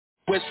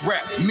Midwest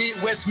rap,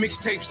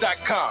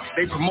 MidwestMixtapes.com.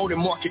 They promote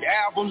and market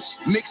albums,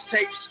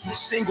 mixtapes,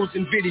 singles,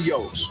 and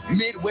videos.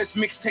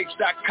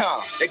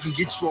 MidwestMixtapes.com. They can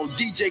get you on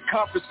DJ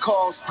conference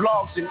calls,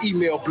 blogs, and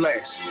email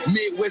blasts.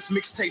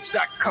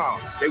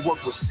 MidwestMixtapes.com. They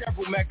work with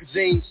several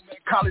magazines,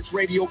 college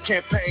radio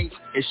campaigns,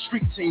 and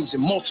street teams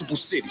in multiple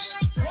cities.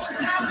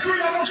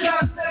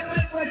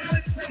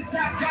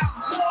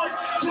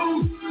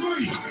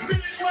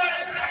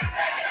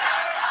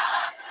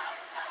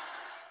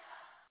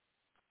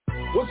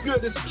 What's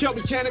good? This is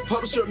Kelby Cannon,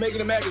 publisher of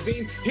Making It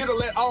Magazine, here to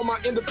let all my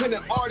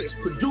independent artists,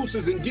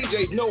 producers, and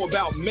DJs know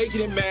about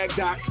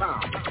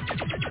MakingItMag.com.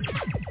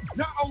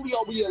 Not only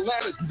are we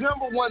Atlanta's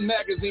 #1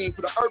 magazine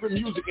for the urban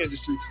music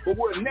industry, but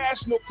we're a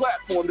national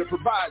platform that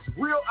provides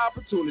real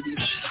opportunities,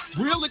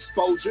 real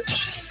exposure,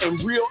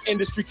 and real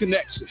industry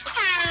connections.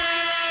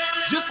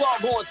 Just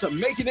log on to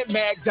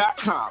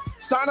MakingItMag.com.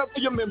 Sign up for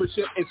your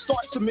membership and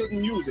start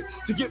submitting music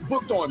to get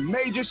booked on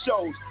major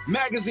shows,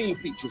 magazine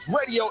features,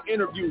 radio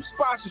interviews,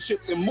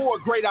 sponsorships, and more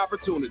great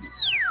opportunities.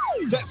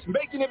 That's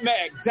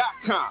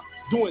MakingItMag.com.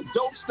 Doing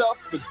dope stuff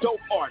for dope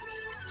artists.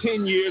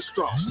 10 years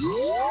strong.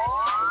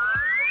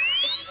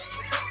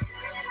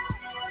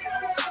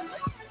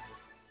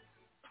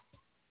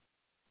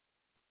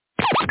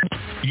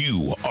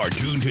 You are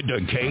tuned to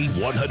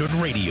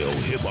K100 Radio,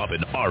 Hip Hop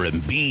and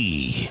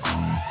R&B.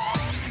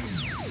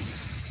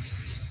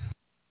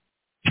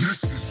 This is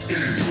it's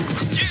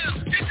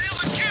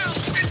Illa Kill,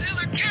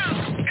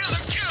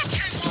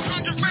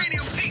 K100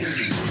 Radio,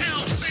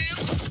 PCL, fam.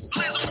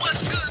 Blizzard,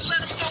 what's good? Let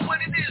them know what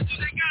it is. Do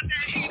they got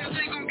that heat or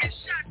they gon' get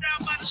shot down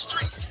by the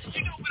street?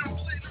 You know we don't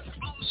play this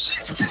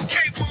bullshit. This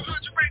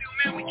K100 Radio,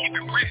 man, we keep it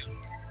real.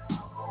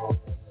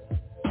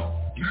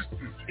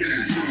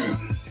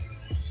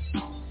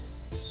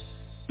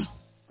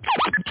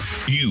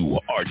 You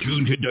are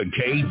tuned to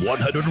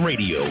K100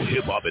 Radio,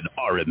 Hip Hop and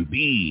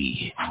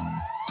R&B.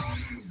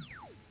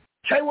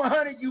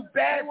 K100, you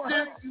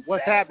bastard.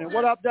 What's happening?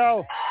 What up,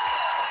 though?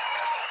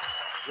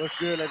 What's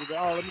good, ladies?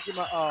 Oh, let me get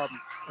my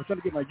I'm trying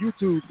to get my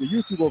YouTube. The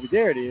YouTube over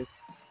there it is.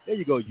 There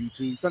you go, YouTube.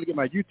 I'm trying to get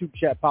my YouTube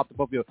chat popped up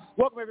over here.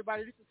 Welcome,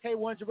 everybody. This is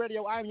K100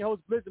 Radio. I am your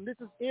host, Blizzard. This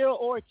is Ill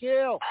or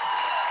Kill.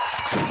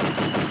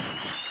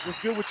 What's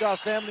good with y'all,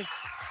 family?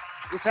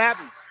 What's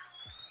happening?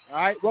 All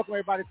right. Welcome,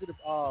 everybody, to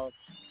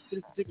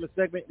this particular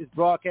segment, this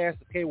broadcast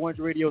of K100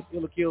 Radio's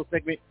Ill or Kill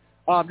segment.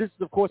 This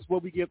is, of course, where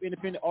we give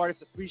independent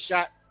artists a free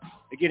shot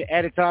to get an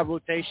added time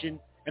rotation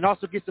and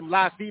also get some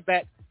live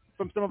feedback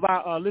from some of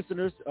our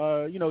listeners,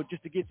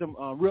 just to get some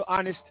real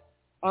honest,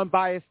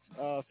 unbiased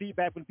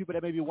feedback from people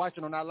that may be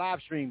watching on our live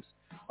streams.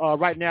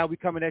 Right now, we're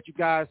coming at you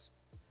guys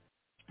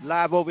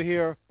live over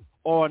here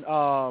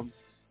on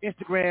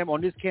Instagram,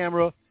 on this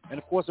camera, and,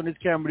 of course, on this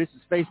camera, this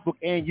is Facebook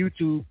and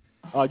YouTube.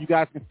 You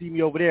guys can see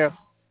me over there.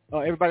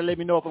 Everybody let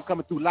me know if I'm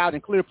coming through loud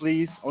and clear,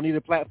 please, on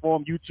either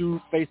platform,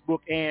 YouTube, Facebook,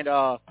 and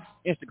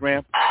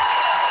Instagram.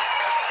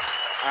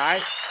 All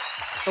right?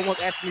 Someone's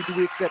asking me, do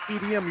we accept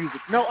EDM music?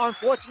 No,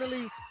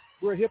 unfortunately,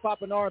 we're a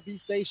hip-hop and R&B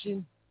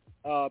station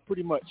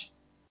pretty much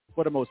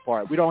for the most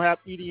part. We don't have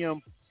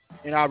EDM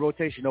in our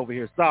rotation over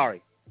here.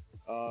 Sorry.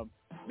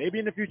 Maybe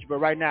in the future, but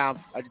right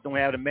now, I just don't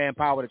have the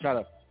manpower to try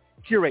to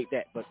curate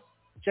that. But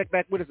check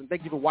back with us, and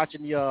thank you for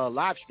watching the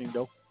live stream,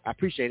 though. I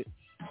appreciate it.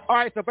 All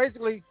right, so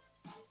basically,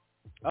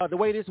 the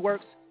way this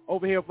works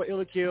over here for Ill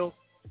or Kill,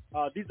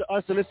 these are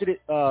unsolicited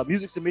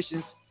music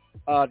submissions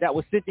that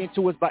were sent in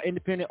to us by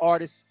independent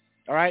artists,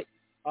 all right?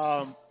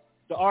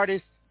 The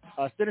artists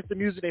send us the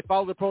music. They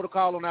follow the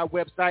protocol on our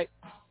website,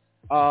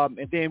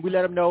 and then we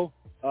let them know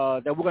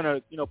that we're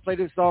going to, play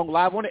this song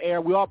live on the air.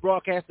 We are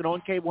broadcasting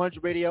on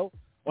K100 Radio,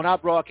 on our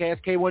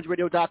broadcast,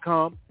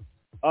 K100Radio.com.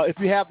 If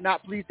you have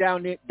not, please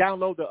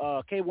download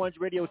the K100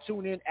 Radio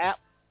TuneIn app.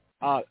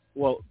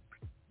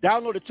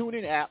 Download the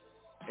TuneIn app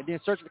and then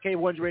search for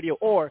K100 Radio,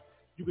 or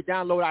you can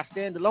download our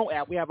standalone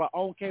app. We have our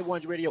own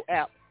K100 Radio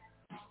app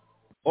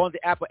on the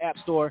Apple App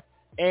Store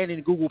and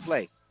in Google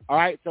Play. All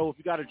right, so if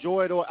you got a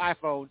Droid or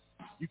iPhone,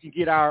 you can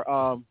get our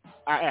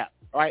app.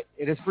 All right,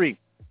 it is free.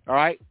 All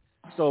right,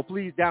 so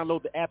please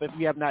download the app if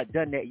you have not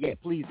done that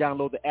yet. Please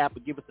download the app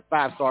and give us a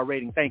 5-star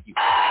rating. Thank you.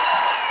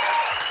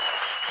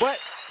 But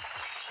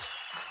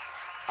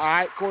all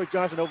right, Corey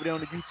Johnson over there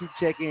on the YouTube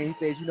check-in.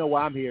 He says, you know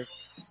why I'm here.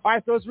 All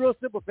right, so it's real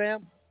simple,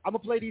 fam. I'm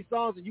going to play these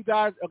songs, and you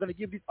guys are going to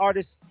give these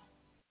artists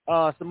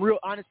some real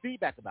honest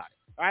feedback about it,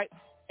 all right?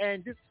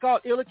 And this is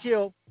called Ill or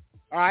Kill,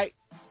 all right?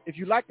 If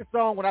you like the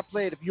song when I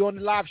play it, if you're on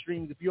the live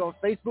streams, if you're on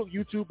Facebook,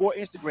 YouTube, or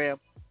Instagram,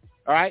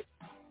 all right?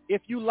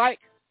 If you like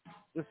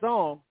the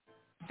song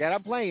that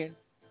I'm playing,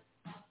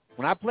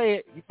 when I play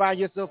it, you find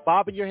yourself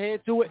bobbing your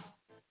head to it,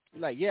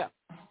 you're like, yeah,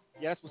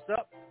 that's what's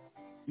up.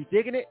 You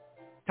digging it?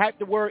 Type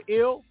the word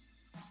ill,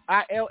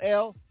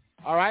 I-L-L,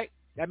 all right?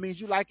 That means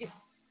you like it.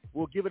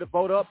 We'll give it a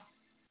vote up.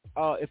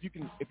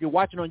 If you're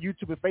watching on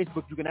YouTube and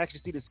Facebook, you can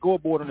actually see the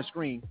scoreboard on the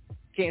screen.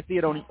 Can't see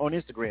it on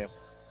Instagram.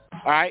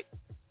 All right?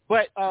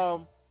 But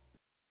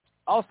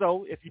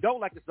also, if you don't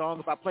like the song,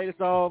 if I play the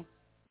song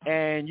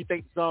and you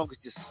think the song is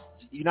just,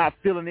 you're not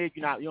feeling it,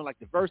 you don't like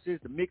the verses,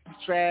 the mix is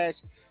trash,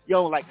 you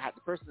don't like how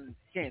the person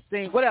can't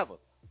sing, whatever,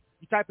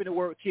 you type in the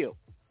word kill,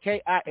 Kill,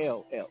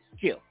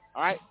 kill,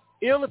 all right?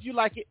 Ill if you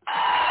like it,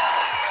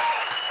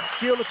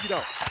 kill if you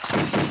don't.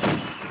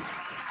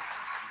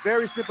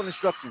 Very simple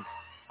instructions.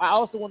 I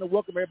also want to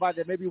welcome everybody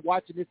that may be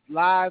watching this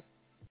live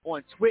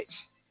on Twitch,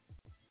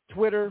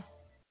 Twitter,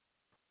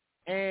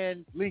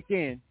 and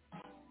LinkedIn.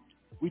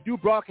 We do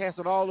broadcast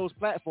on all those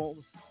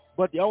platforms,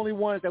 but the only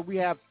ones that we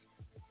have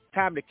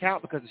time to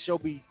count, because the show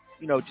be,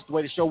 just the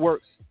way the show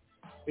works,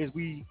 is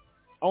we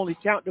only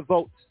count the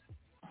votes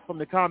from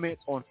the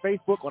comments on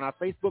Facebook, on our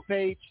Facebook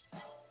page,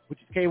 which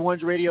is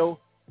K100 Radio,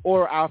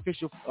 or our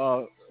official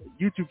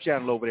YouTube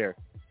channel over there.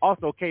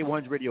 Also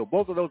K100 Radio.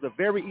 Both of those are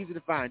very easy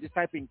to find. Just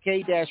type in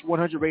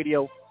K-100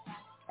 Radio,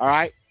 all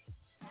right,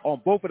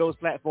 on both of those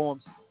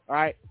platforms, all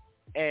right,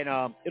 and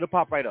it'll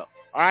pop right up,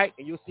 all right,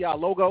 and you'll see our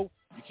logo.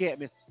 You can't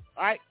miss it,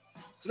 all right?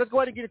 So let's go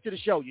ahead and get into the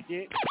show, you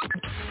did?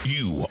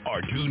 You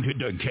are tuned to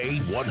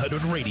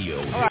K100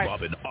 Radio,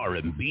 hip-hop and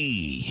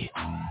R&B.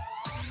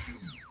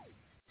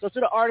 So to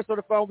the artists on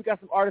the phone, we got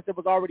some artists that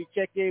was already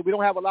checked in. We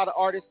don't have a lot of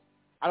artists.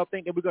 I don't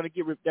think that we're going to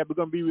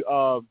be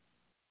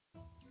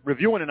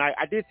reviewing tonight.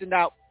 I did send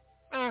out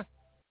a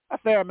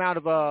fair amount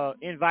of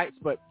invites,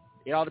 but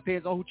it all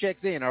depends on who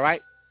checks in, all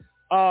right?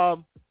 I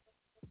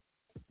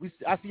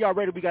see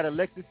already we got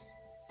Alexis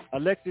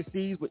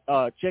C's with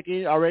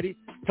check-in already.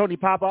 Tony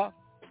Papa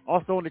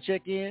also on the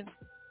check-in.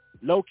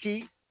 Low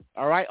Key,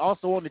 all right,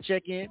 also on the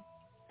check-in.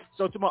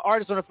 So to my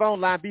artists on the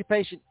phone line, be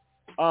patient.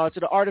 To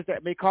the artists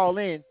that may call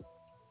in,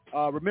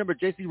 remember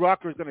JC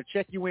Rocker is going to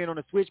check you in on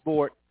the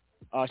switchboard.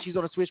 She's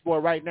on the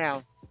switchboard right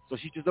now, so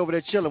she's just over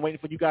there chilling, waiting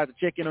for you guys to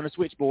check in on the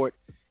switchboard.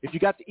 If you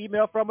got the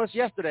email from us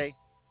yesterday,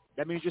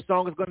 that means your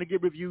song is going to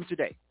get reviewed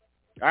today.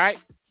 All right?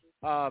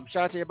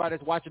 Shout out to everybody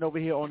that's watching over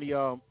here on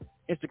the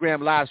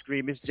Instagram live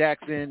stream, Miss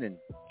Jackson and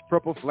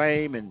Purple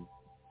Flame and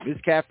Miss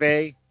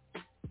Cafe.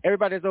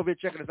 Everybody that's over here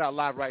checking us out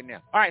live right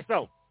now. All right,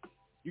 so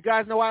you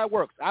guys know how it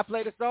works. I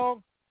play the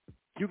song.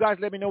 You guys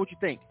let me know what you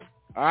think.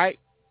 All right?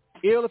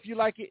 Ill if you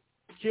like it,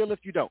 kill if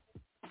you don't.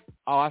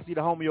 Oh, I see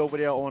the homie over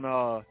there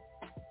on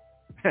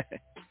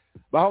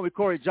my homie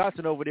Corey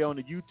Johnson over there on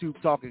the YouTube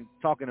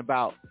talking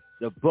about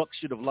the Bucks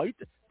should have lost.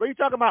 Bro, you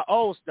talking about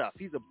old stuff.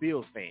 He's a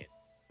Bills fan.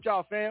 What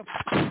y'all, fam?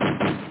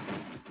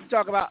 You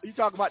talking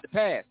about the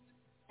past.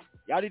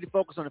 Y'all need to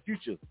focus on the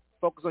future.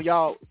 Focus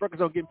on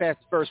getting past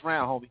the first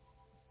round, homie.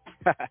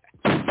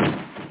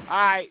 All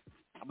right.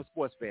 I'm a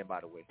sports fan,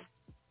 by the way.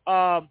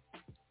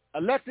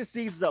 Alexis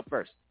C's is up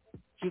first.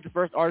 She's the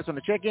first artist on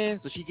the check-in,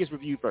 so she gets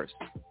reviewed first.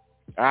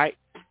 All right.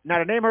 Now,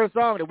 the name of her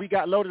song that we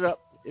got loaded up,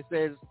 it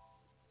says,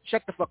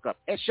 Shut the Fuck Up.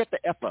 Shut the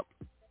F up.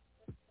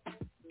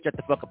 Shut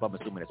the fuck up, I'm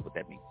assuming that's what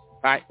that means.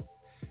 All right.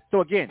 So,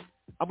 again,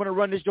 I'm going to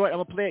run this joint. I'm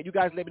going to play it. You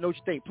guys let me know what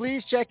you think.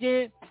 Please check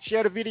in,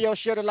 share the video,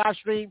 share the live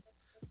stream,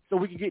 so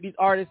we can get these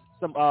artists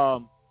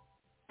some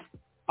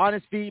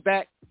honest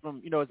feedback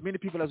from, as many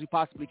people as we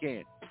possibly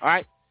can. All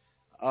right.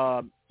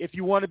 If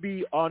you want to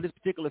be on this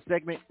particular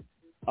segment,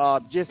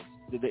 just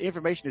the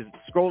information is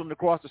scrolling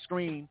across the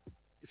screen.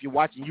 If you're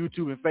watching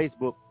YouTube and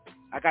Facebook,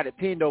 I got it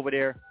pinned over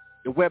there.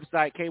 The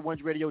website,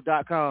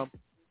 K100radio.com,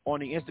 on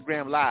the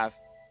Instagram Live.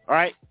 All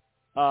right?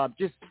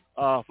 Just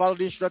follow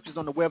the instructions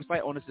on the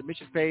website, on the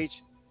submissions page.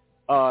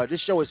 This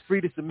show is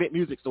free to submit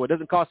music, so it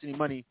doesn't cost any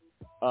money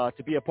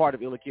to be a part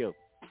of Ill or Kill.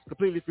 It's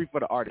completely free for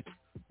the artist.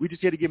 We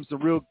just here to give them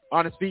some real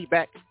honest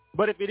feedback.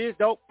 But if it is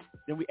dope,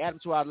 then we add them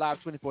to our live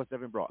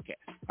 24/7 broadcast.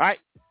 All right?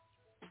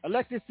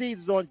 Alexis C's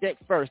is on deck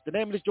first. The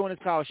name of this joint is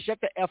called Shut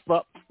the F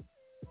Up.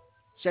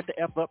 Shut the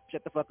F up,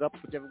 shut the fuck up,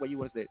 whichever way you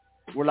want to say it.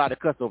 We're allowed to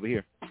cuss over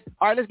here.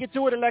 All right, let's get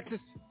to it, Alexis.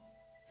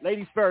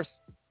 Ladies first.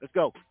 Let's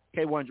go.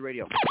 K100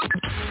 Radio.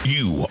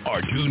 You are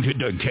tuned to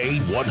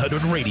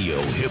K100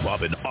 Radio,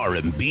 hip-hop and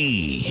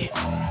R&B.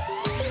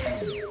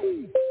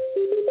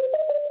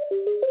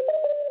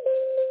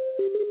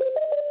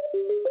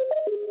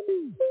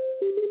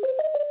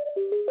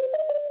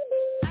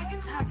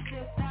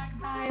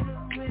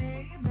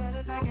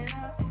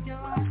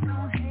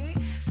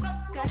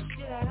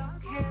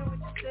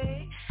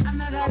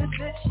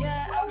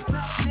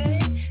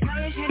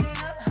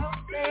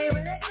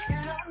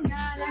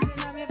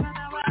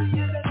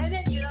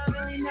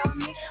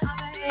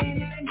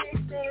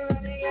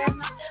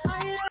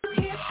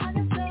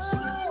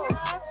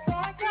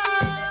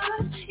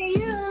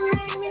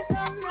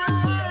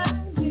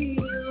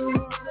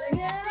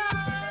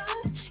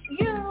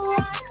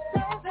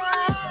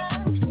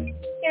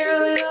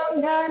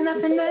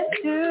 Nothing to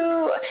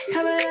do.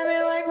 Coming at me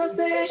like what's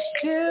the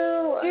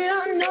issue? You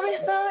don't know me,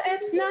 so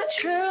it's not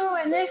true.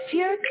 And if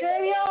you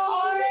did, you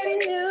already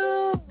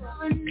knew.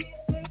 When these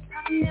things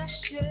on your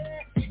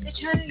shit, they're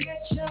trying to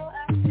get your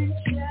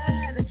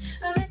attention.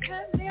 And it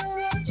could be a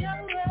real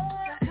jealous.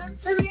 Come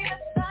to me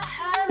if I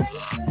haven't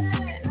been.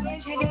 I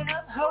ain't checking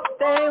up, hope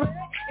they will.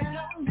 You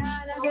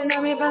don't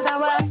know me, but I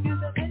was you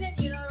so good.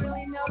 You don't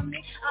really know me.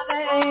 I'm the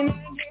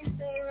energy,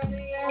 stay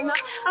ready or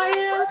not. I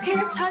just keep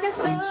talking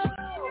so.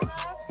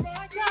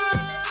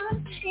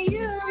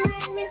 You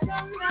make me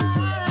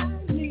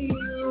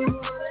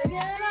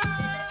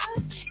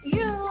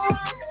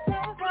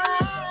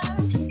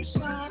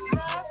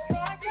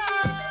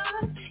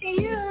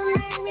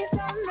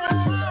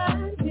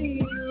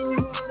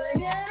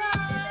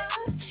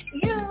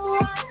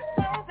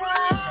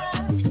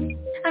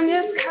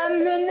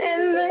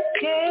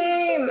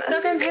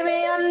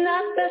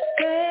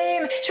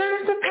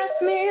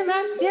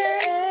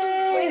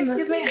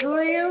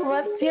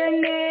what's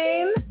your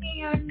name?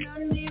 You're no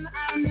name,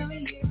 I know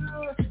you.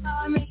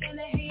 How I'm making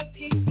the hate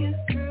pick you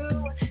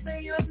through. So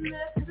you admit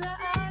that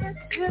I was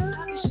too.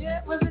 Talking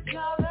shit was a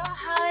job to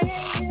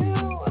hire you.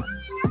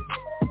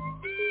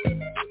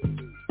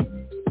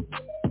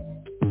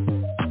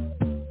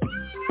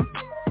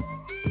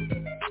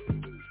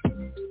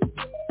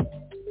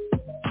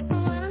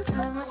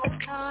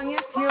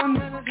 If you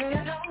never feel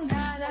it all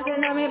night, I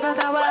can know me, but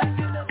I was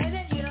too the way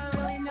that you don't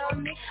really know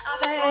me. I'll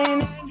bet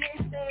anything you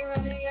stay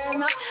running your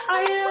mouth.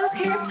 All you do is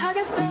keep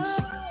talking so.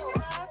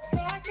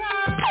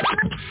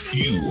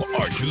 You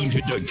are tuned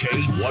to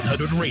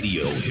K100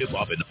 Radio, Hip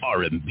Hop and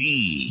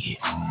R&B.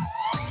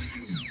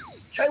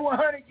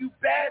 K100, you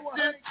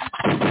bastard.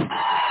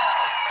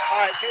 All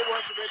right,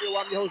 K100 Radio,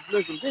 I'm your host,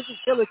 Blizzard. This is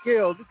Killer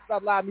Kill. This is our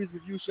live music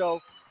review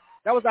show.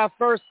 That was our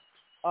first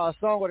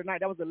song of the night.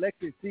 That was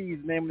Electric Seas.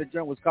 The name of the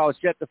joint was called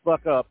Shut the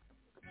Fuck Up.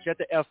 Shut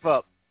the F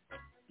Up.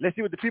 Let's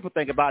see what the people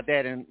think about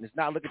that, and it's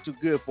not looking too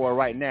good for her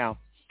right now.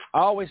 I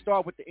always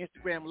start with the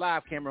Instagram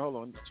live camera. Hold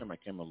on, let me turn my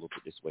camera a little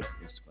bit this way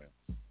from Instagram.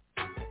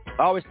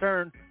 I always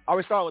start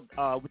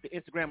with the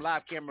Instagram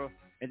live camera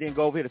and then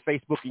go over here to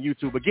Facebook and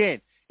YouTube. Again,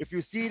 if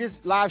you see this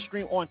live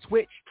stream on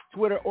Twitch,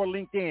 Twitter, or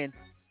LinkedIn,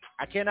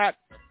 I cannot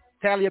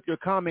tally up your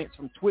comments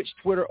from Twitch,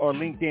 Twitter, or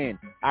LinkedIn.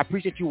 I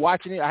appreciate you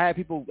watching it. I've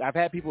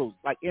had people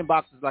like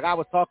inboxes, like I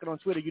was talking on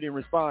Twitter, you didn't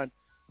respond.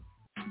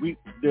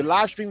 The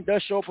live stream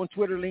does show up on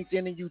Twitter,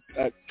 LinkedIn, and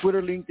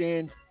Twitter,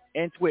 LinkedIn,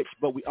 and Twitch,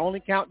 but we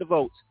only count the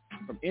votes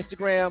from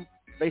Instagram,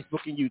 Facebook,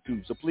 and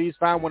YouTube. So please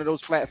find one of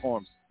those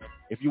platforms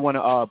if you want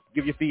to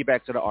give your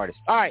feedback to the artist.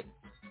 All right,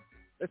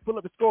 let's pull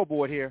up the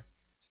scoreboard here.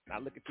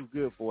 Not looking too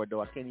good for it,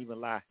 though. I can't even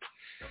lie.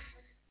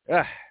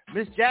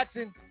 Miss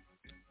Jackson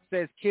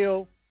says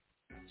kill.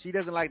 She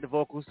doesn't like the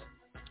vocals.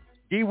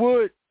 D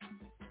Wood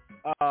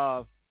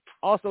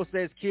also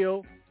says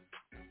kill.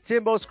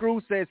 Timbo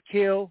Screw says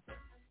kill.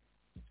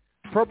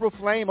 Purple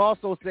Flame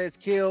also says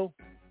kill.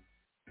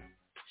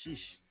 Sheesh.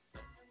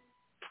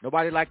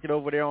 Nobody liked it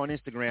over there on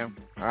Instagram.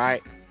 All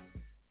right.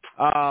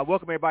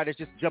 Welcome everybody that's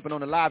just jumping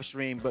on the live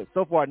stream. But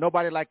so far,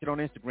 nobody liked it on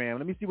Instagram.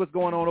 Let me see what's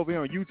going on over here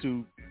on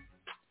YouTube.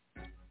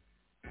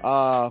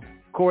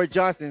 Corey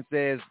Johnson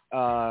says,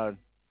 well,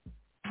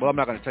 I'm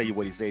not going to tell you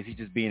what he says. He's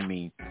just being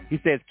mean. He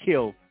says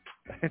kill.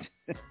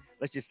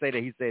 Let's just say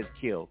that he says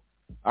kill.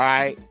 All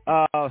right.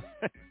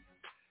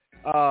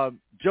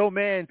 Joe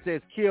Mann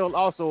says kill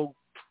also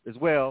as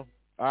well.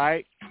 All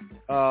right.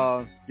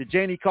 The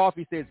Janie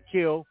Coffee says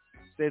kill.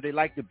 Says they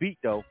like the beat,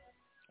 though.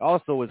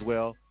 Also as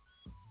well.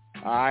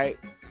 All right.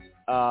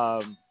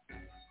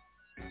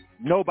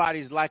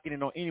 Nobody's liking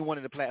it on any one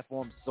of the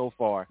platforms so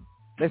far.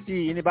 Let's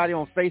see. Anybody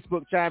on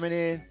Facebook chiming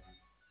in?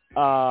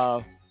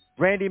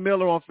 Randy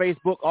Miller on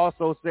Facebook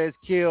also says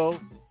kill.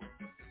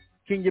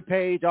 Kenya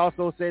Page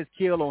also says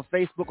kill on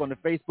Facebook, on the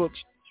Facebook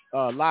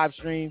live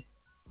stream.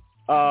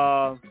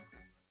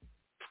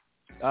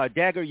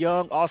 Dagger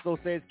Young also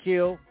says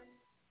kill.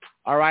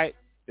 All right,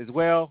 as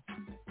well.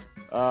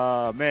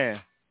 Man.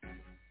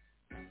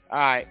 All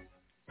right.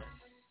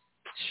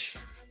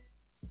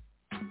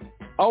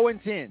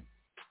 0-10.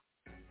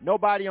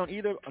 Nobody on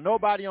either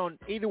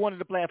one of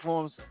the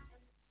platforms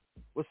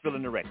was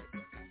filling the record.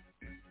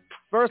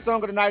 First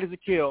song of the night is a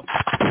kill.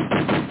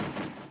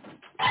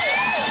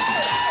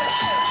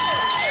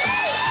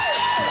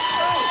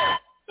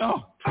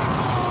 Oh,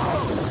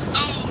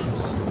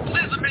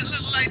 Elizabeth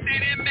looks like they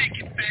didn't make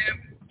it,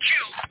 fam.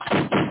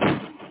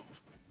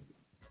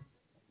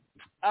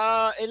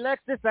 Kill.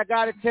 Alexis, I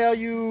gotta tell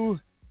you,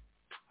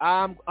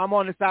 I'm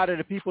on the side of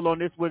the people on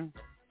this one,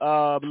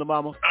 Lil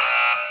Mama.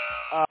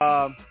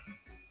 I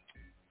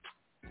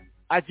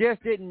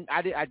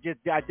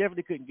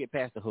definitely couldn't get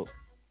past the hook.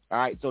 All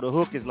right, so the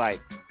hook is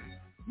like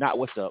not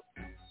what's up.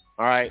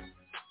 All right.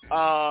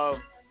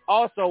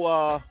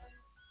 Also,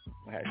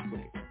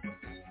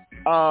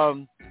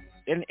 and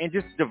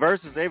just the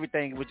verses,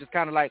 everything, which is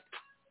kind of like,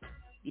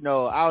 you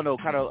know, I don't know,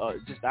 kind of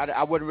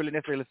I wasn't really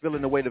necessarily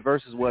feeling the way the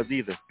verses was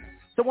either.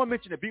 Someone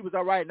mentioned the beat was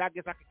all right, and I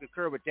guess I could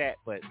concur with that,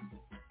 but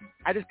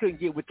I just couldn't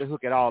get with the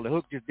hook at all. The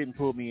hook just didn't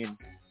pull me in,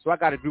 so I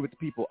got to agree with the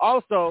people.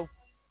 Also,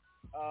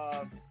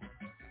 the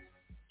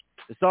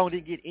song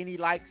didn't get any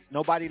likes.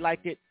 Nobody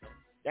liked it.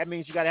 That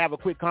means you got to have a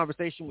quick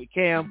conversation with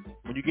Cam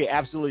when you get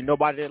absolutely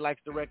nobody that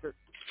likes the record.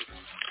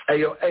 Hey,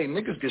 yo,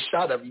 niggas get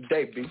shot every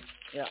day, B.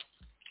 Yeah.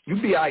 You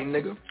be all right,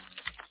 nigga.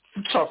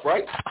 You tough,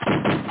 right?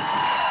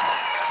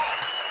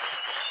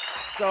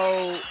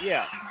 So,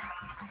 yeah.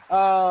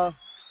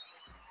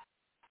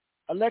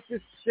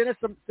 Alexis, send us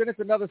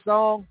another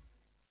song,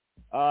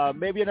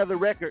 maybe another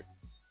record.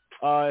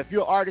 If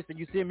you're an artist and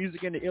you send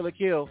music in to Ill or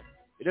Kill,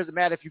 it doesn't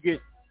matter if you get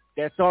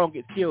that song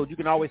gets killed. You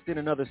can always send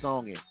another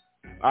song in.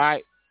 All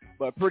right?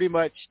 But pretty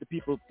much the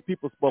people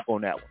spoke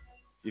on that one.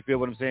 You feel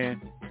what I'm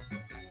saying?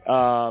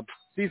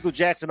 Cecil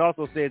Jackson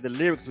also said the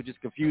lyrics were just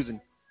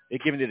confusing. They're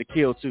giving it a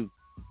kill, too.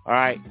 All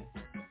right?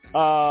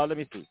 Let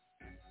me see.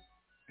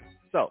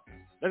 So,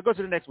 let's go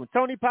to the next one.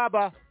 Tony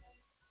Paba.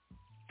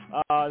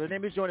 The name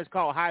of his joint is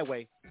called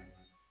Highway.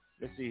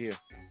 Let's see here.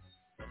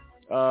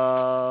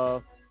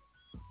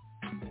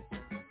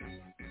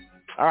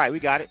 All right,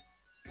 we got it.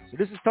 So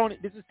this is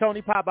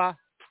Tony Paba.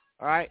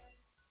 All right.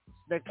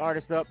 Next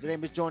artist up, the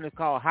name is joining is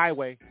called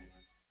Highway.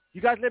 You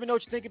guys let me know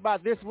what you think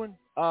about this one.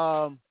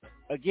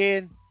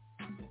 Again,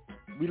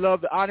 we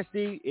love the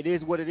honesty. It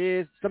is what it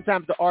is.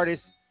 Sometimes the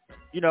artists,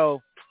 you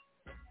know,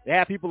 they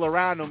have people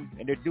around them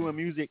and they're doing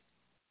music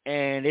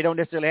and they don't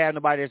necessarily have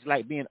nobody that's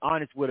like being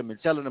honest with them and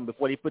telling them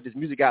before they put this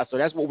music out. So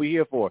that's what we're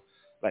here for.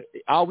 Like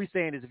all we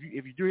saying is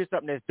if you do hear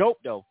something that's dope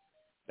though,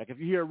 like if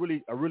you hear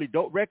a really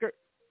dope record,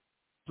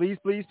 please,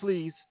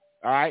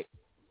 all right,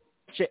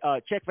 check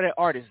for that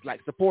artist. Like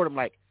support them.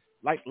 Like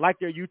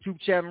their YouTube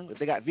channel if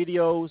they got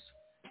videos.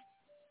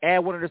 Add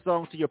one of their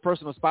songs to your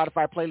personal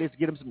Spotify playlist.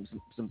 Get them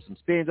some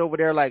spins over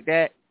there like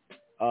that.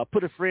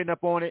 Put a friend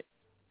up on it.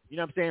 You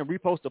know what I'm saying?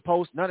 Repost a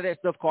post. None of that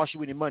stuff costs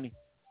you any money.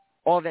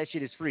 All that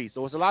shit is free.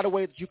 So it's a lot of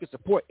ways that you can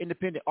support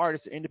independent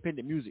artists and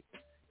independent music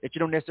that you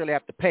don't necessarily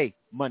have to pay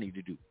money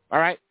to do. All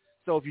right?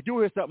 So if you do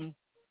hear something,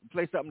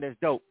 play something that's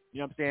dope, you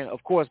know what I'm saying?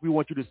 Of course, we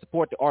want you to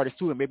support the artist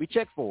too and maybe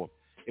check for them.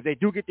 If they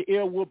do get the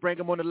ear, we'll bring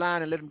them on the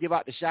line and let them give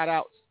out the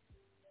shout-outs.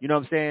 You know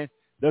what I'm saying?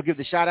 They'll give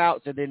the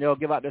shout-outs and then they'll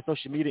give out their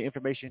social media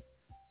information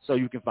so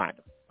you can find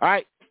them. All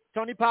right?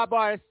 Tony Pop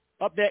is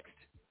up next.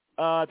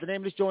 The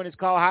name of this joint is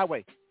called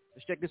Highway.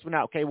 Let's check this one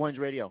out, K100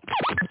 Radio.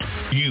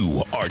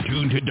 You are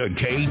tuned to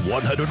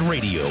K100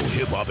 Radio,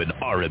 Hip Hop and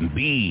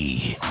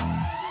R&B.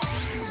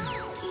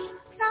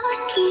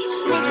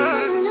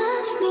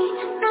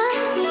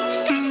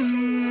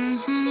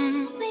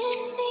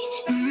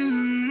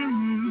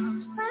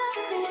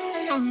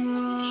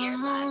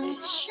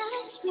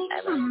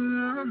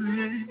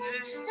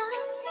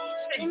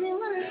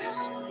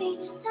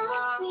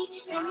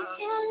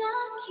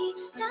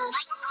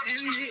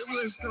 And it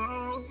was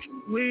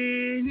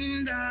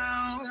going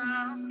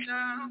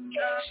down.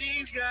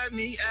 She's got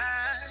me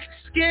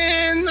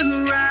asking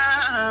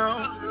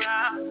around,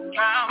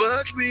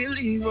 but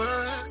really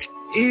what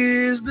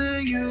is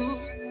the use?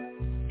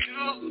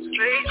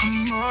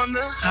 I'm on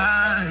the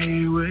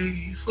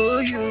highway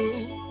for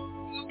you.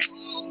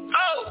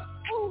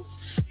 Oh,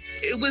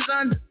 it was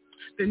under,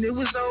 then it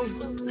was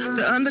over.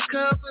 The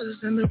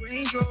undercovers and the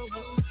Range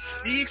Rover.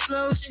 The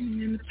explosion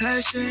and the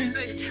passion,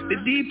 the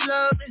deep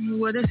love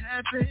and what had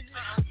happened.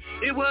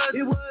 It was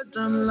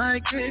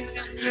unlike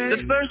it.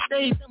 The first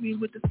day, tell me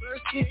with the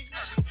first kiss.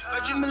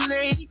 Heard you my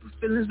lady, put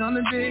feelings on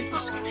the bed.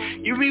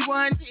 You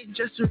rewind it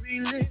just to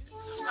relive.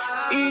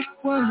 It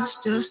was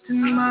just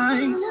in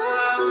mind.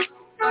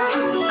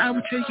 I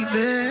will take you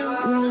there,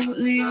 won't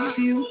leave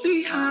you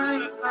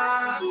behind.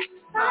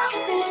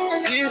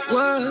 It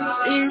was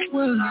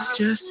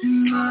just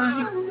in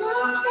mind.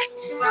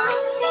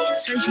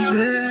 Take you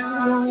there,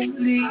 won't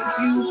leave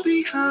you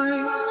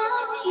behind.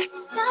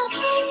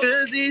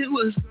 'Cause it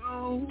was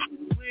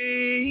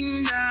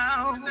going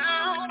down.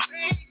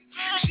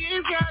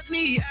 She got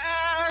me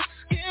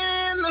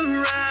asking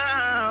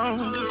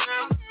around,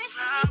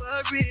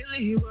 but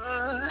really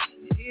what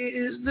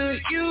is the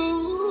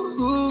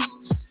use?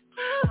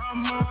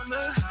 I'm on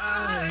the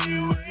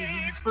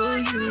highway for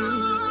you.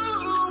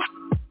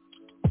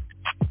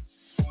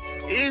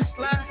 It's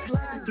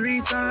like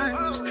 3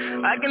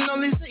 times. I can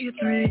only say it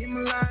 3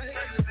 in my life.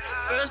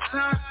 First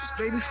time,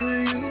 baby, for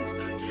you.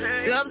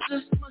 The other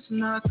just must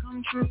not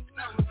come true.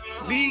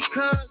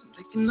 Because I'm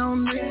taking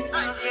on this.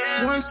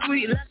 One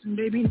sweet lesson,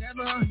 baby,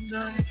 never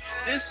undone.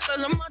 This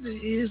fella mother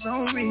is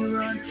on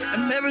rerun. A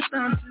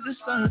marathon to the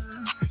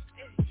sun.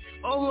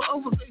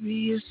 Over,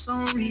 baby, it's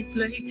on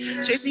replay.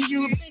 Chasing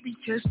you, baby,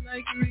 just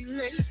like a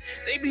relay.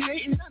 They be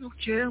hating, I don't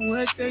care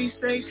what they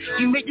say.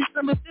 You make this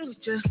summer feel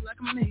just like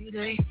a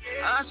Mayday.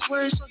 I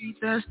swear, shorty,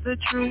 that's the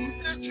truth.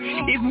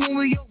 Even when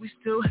we always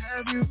still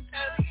have you.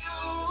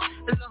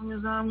 As long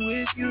as I'm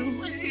with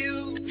you.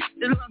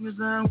 As long as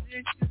I'm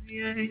with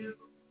you, yeah.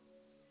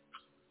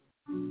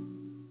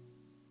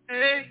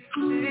 Hey,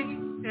 hey,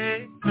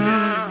 hey,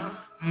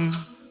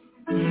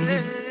 hey,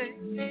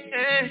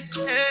 hey,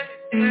 hey.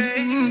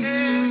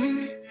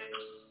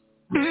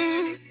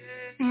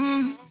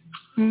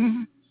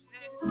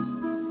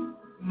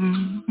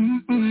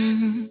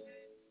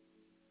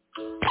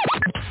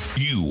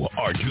 You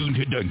are tuned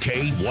to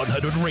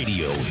K100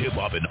 Radio, Hip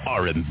Hop and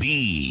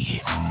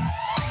R&B.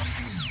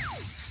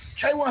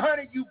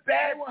 K100, you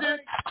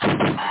bastard!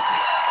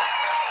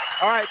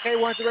 All right,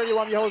 K100 Radio.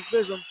 I'm your host,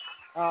 Bism.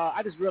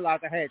 I just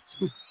realized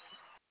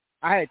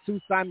I had two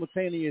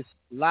simultaneous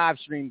live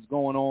streams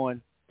going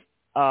on.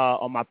 I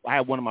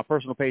had one on my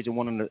personal page and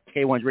one on the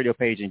K100 Radio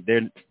page, and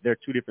they're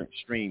 2 different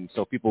streams.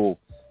 So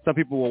some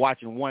people were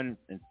watching one,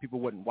 and people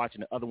wasn't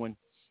watching the other one.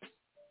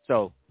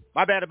 So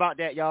my bad about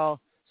that, y'all.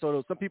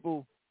 So some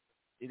people,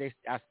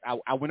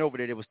 I went over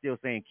there. They were still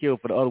saying kill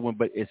for the other one,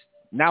 but it's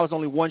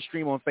only one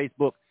stream on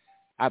Facebook.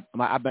 I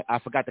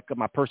forgot to cut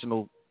my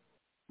personal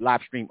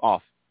live stream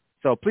off.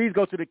 So please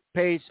go to the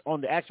page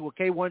on the actual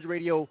K100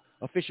 Radio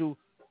official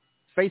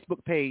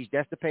Facebook page.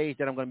 That's the page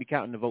that I'm going to be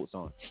counting the votes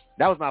on.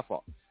 That was my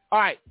fault. All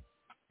right.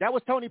 That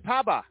was Tony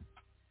Paba.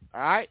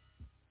 All right.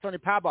 Tony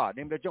Paba.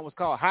 The name of the joint was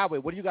called Highway.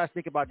 What do you guys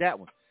think about that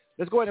one?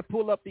 Let's go ahead and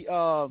pull up the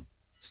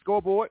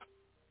scoreboard.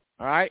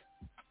 All right.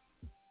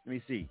 Let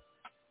me see.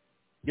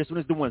 This one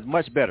is the one.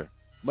 Much better.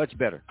 Much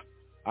better.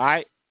 All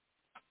right.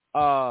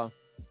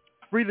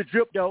 Free the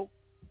Drip, though.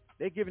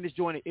 They're giving this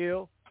joint an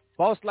ill.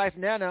 Boss Life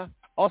Nana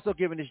also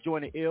giving this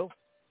joint an ill.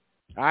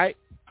 All right.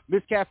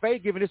 Miss Cafe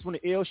giving this one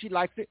an ill. She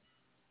likes it.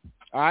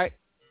 All right.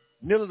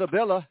 Nilla the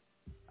Bella,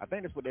 I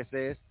think that's what that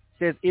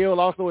says ill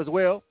also as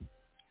well.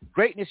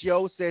 Greatness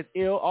Yo says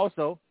ill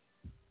also.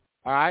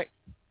 All right.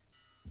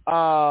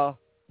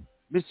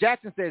 Miss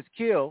Jackson says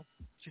kill.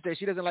 She says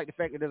she doesn't like the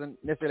fact it doesn't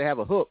necessarily have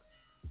a hook.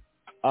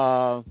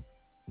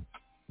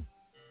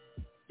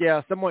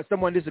 Yeah,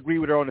 someone disagreed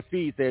with her on the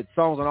feed, said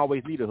songs don't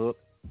always need a hook.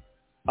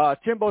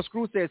 Timbo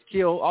Screw says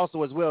kill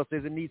also as well,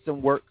 says it needs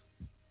some work.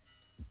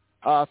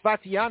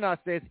 Fatiana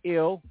says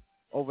ill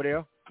over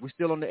there. We're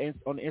still on the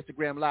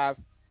Instagram live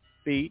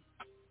feed.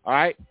 All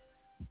right.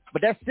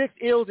 But that's 6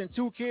 ills and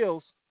 2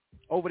 kills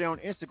over there on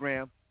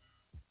Instagram.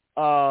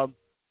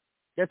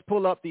 Let's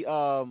pull up the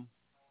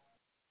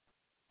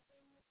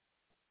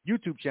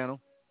YouTube channel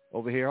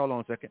over here. Hold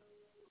on a second.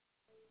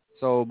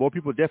 So more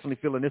people definitely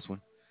feeling this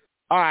one.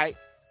 All right.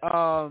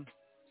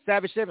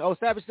 Savage 7. Oh,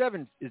 Savage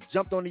 7 is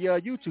jumped on the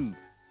YouTube.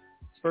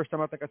 It's the first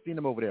time I think I've seen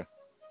them over there.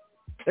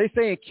 They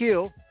saying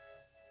kill.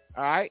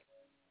 All right.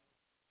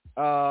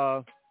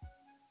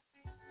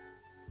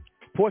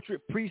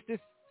 Portrait Priestess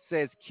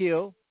says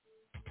kill.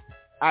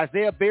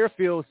 Isaiah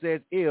Bearfield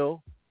says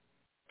ill.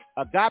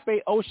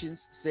 Agape Oceans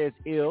says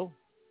ill.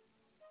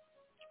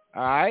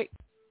 All right.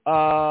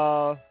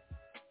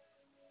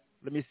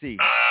 Let me see.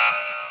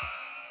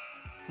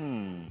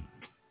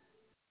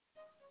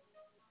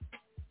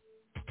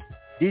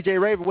 DJ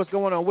Raver, what's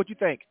going on? What you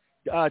think?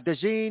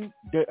 Dajane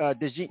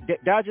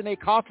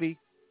Coffee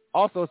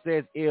also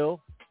says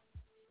ill.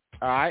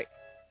 All right.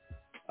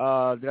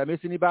 Did I miss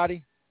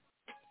anybody?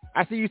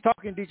 I see you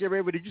talking, DJ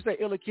Raver. Did you say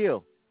ill or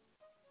kill?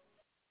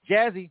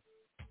 Jazzy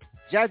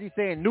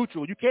saying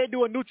neutral. You can't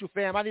do a neutral,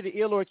 fam. I need an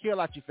ill or a kill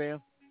out you,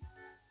 fam.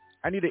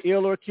 I need an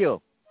ill or a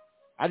kill.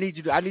 I need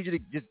you to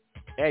just.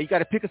 Hey, you got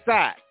to pick a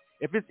side.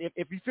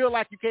 If you feel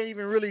like you can't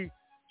even really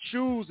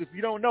choose, if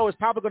you don't know, it's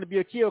probably going to be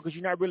a kill because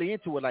you're not really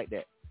into it like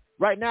that.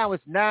 Right now,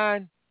 it's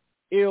 9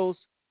 ills,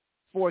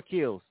 4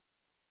 kills.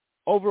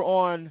 Over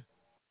on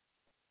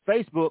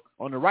Facebook,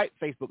 on the right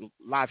Facebook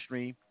live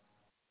stream,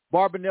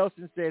 Barbara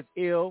Nelson says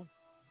ill.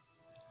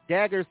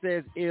 Dagger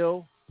says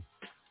ill.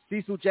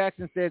 Cecil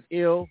Jackson says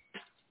ill.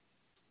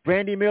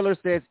 Brandy Miller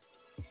says.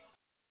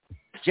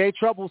 J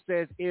Trouble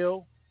says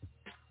ill.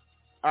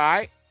 All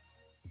right.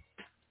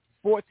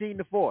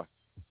 14-4. All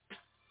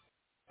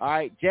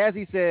right.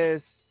 Jazzy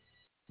says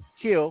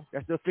kill.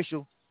 That's the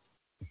official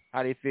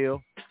how they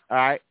feel. All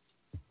right.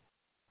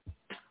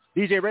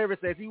 DJ Raver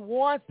says he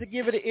wants to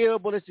give it an ill,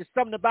 but it's just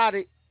something about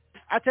it.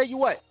 I tell you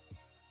what.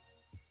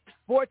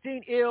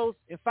 14 ills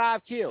and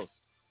 5 kills.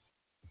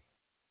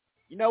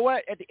 You know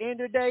what? At the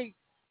end of the day,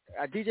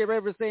 DJ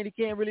Raver is saying he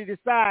can't really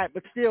decide,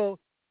 but still,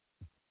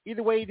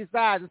 either way he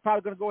decides, it's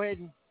probably going to go ahead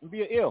and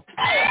be an ill.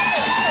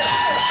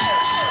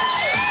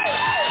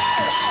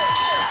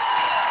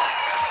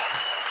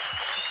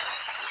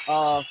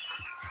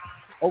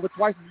 Over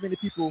twice as many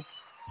people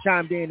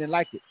chimed in and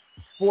liked it.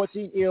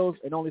 14 ills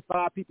and only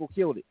 5 people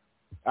killed it.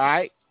 All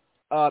right.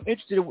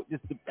 Interested in this,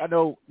 I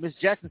know Miss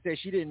Jackson said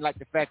she didn't like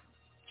the fact,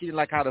 she didn't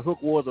like how the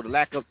hook was or the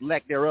lack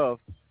thereof.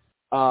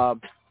 I'd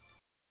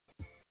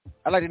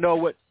like to know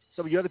what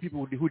some of the other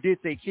people who did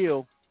say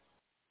kill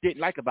didn't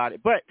like about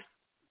it. But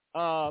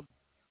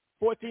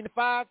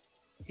 14-5,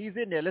 he's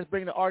in there. Let's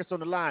bring the artist on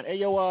the line. Hey,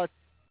 yo,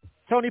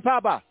 Tony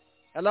Paba.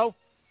 Hello?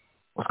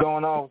 What's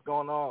going on? What's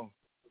going on?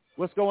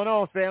 What's going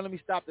on, fam? Let me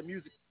stop the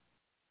music.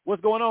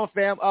 What's going on,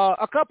 fam?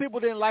 A couple people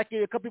didn't like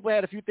it. A couple people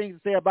had a few things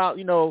to say about,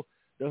 you know,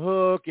 the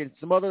hook and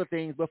some other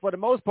things. But for the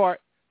most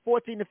part,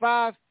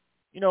 14-5,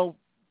 you know,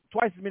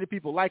 twice as many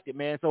people liked it,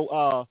 man.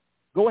 So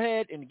go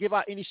ahead and give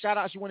out any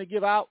shout-outs you want to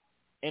give out.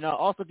 And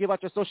also give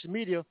out your social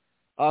media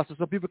so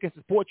some people can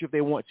support you if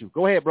they want to.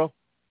 Go ahead, bro.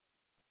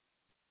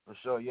 For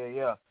sure,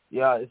 yeah.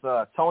 It's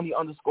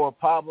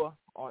Tony_Paba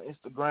on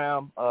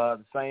Instagram.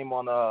 The same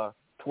on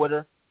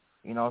Twitter.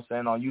 You know what I'm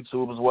saying, on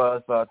YouTube as well.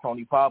 It's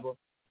Tony Paba.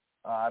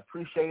 I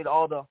appreciate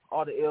all the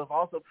ills. I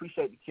also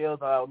appreciate the kills.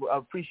 I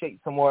appreciate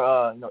some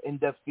more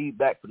in-depth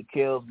feedback for the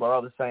kills, but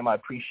all the same, I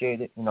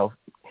appreciate it. You know,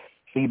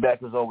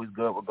 feedback is always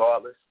good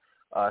regardless.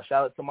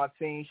 Shout out to my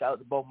team. Shout out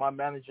to both my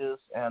managers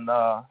and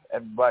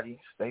everybody.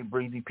 Stay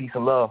breezy. Peace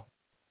and love.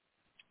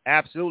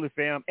 Absolutely,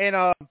 fam. And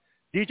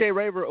DJ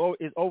Raver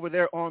is over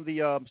there on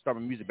the start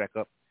my music back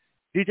up.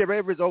 DJ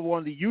Raver is over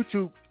on the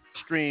YouTube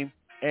stream,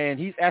 and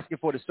he's asking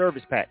for the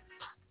service pack.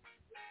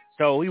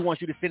 So he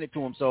wants you to send it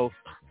to him. So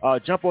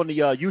jump on the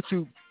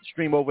YouTube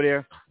stream over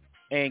there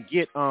and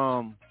get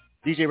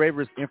DJ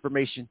Raver's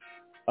information.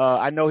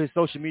 I know his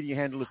social media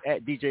handle is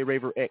at DJ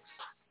Raver X.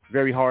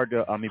 Very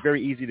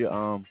easy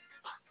to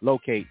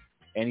locate,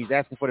 and he's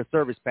asking for the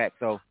service pack.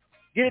 So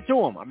get it to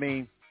him. I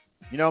mean,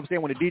 you know what I'm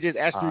saying? When the DJs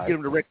ask you to get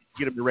him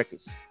the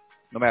records,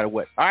 no matter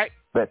what. All right?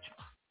 Bet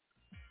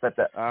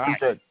that. All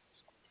right. All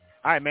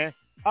right, man.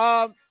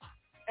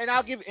 And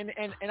I'll give and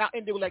I'll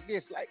end it like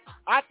this. Like,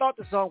 I thought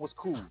the song was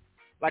cool.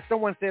 like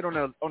someone said on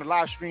the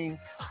live stream,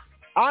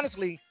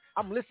 honestly,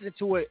 I'm listening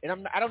to it,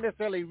 and I don't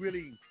necessarily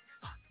really.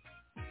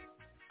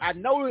 I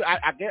know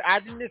I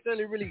didn't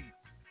necessarily really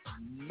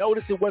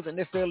notice it wasn't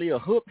necessarily a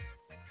hook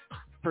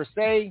per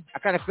se. I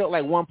kind of felt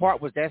like one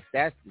part was that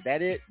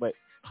it, but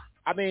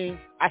I mean,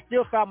 I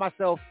still found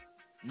myself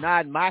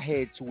nodding my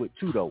head to it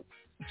too, though.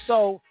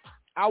 So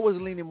I was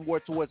leaning more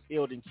towards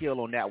Ill Than Kill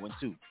on that one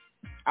too.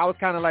 I was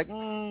kind of like,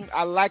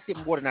 I liked it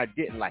more than I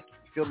didn't like it.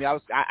 You feel me?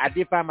 I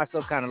did find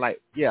myself kind of like,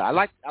 yeah, I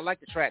like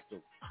the track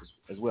though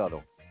as well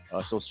though.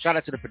 So shout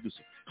out to the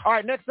producer. All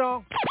right, next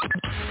song.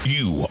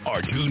 You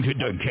are tuned to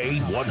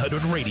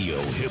K100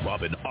 Radio, Hip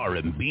Hop and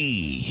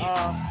R&B.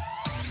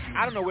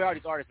 I don't know where all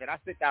these artists at. I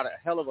sent out a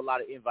hell of a lot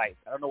of invites.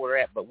 I don't know where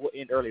they're at, but we'll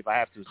end early if I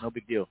have to. It's no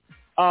big deal.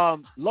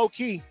 Low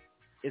Key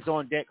is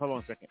on deck. Hold on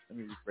a second. Let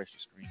me refresh the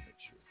screen. Make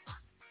sure.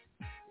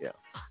 Yeah.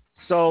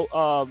 So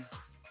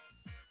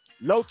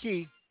Low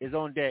Key is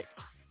on deck.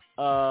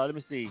 Let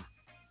me see.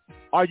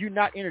 Are You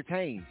Not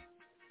Entertained?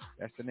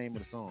 That's the name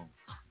of the song.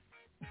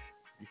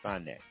 You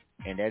find that.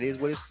 And that's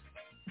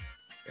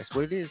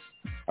what it is.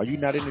 Are You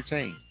Not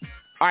Entertained?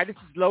 All right, this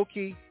is Low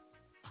Key.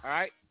 All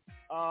right.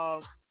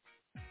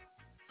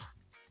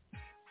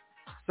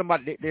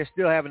 Somebody they're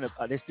still having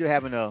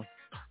a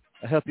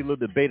healthy little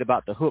debate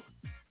about the hook.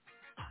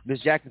 Ms.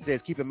 Jackson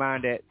says, keep in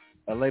mind that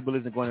a label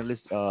is going to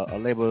listen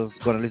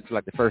to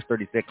like the first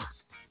 30 seconds.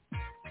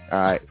 All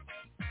right.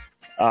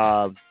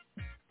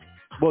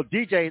 Well,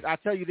 DJs, I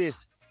tell you this,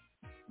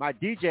 my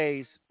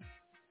DJs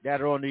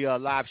that are on the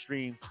live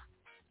stream,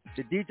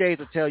 the DJs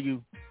will tell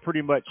you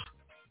pretty much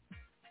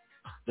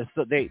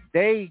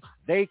they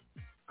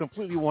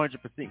completely 100%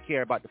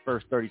 care about the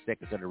first 30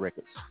 seconds of the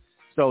records.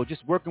 So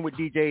just working with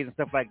DJs and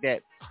stuff like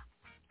that,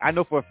 I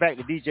know for a fact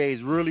the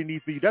DJs really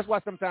need for you. That's why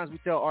sometimes we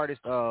tell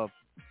artists,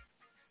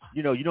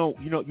 you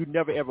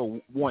never ever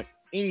want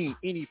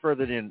any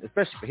further than,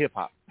 especially for hip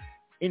hop,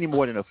 any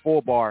more than a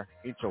 4-bar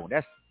intro. And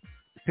that's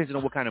depending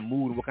on what kind of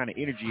mood and what kind of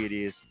energy it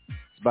is.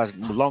 It's about as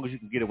long as you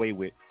can get away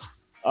with.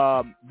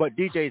 But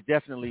DJs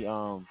definitely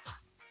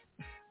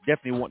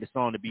want the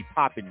song to be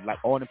popping, like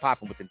on and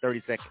popping within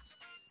 30 seconds,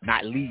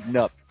 not leading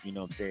up. You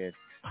know what I'm saying?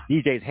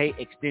 DJs hate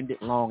extended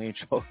long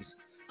intros.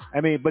 I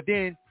mean, but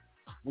then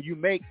when you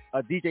make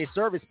a DJ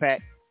service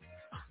pack,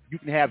 you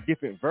can have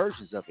different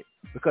versions of it,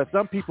 because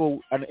some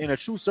people in a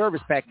true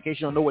service pack, in case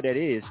you don't know what that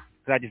is,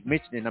 because I just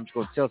mentioned it, and I'm just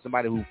going to tell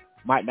somebody who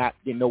might not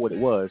didn't know what it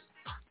was.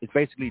 It's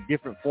basically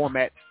different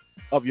formats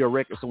of your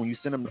record. So when you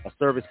send them a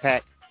service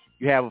pack,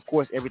 you have, of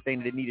course, everything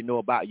that they need to know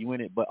about you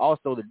in it, but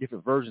also the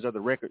different versions of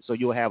the record. So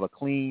you'll have a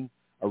clean,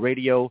 a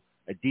radio,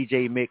 a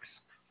DJ mix.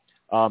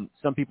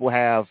 Some people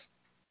have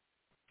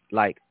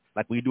like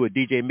when you do a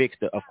DJ mix,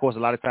 of course, a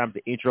lot of times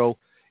the intro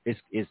is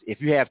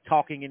if you have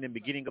talking in the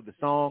beginning of the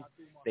song,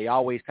 they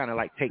always kind of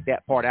like take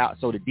that part out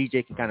so the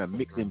DJ can kind of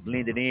mix and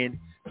blend it in.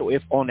 So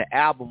if on the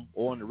album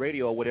or on the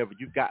radio or whatever,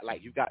 you've got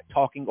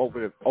talking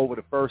over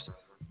the first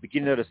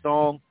beginning of the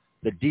song,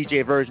 the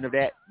DJ version of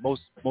that,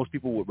 most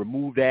people would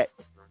remove that.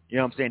 You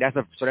know what I'm saying?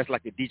 That's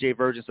like the DJ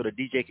version, so the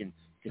DJ can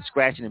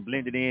scratch it and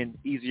blend it in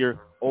easier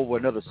over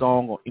another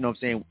song, or, you know what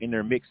I'm saying, in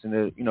their mix and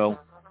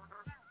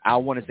I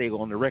don't want to say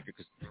on the record,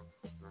 because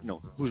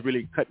who's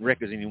really cutting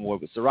records anymore,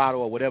 but Serato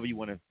or whatever you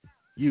want to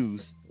use.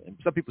 And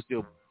some people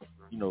still,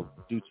 do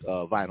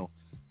vinyl.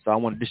 So I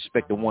want to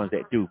disrespect the ones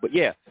that do. But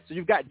yeah, so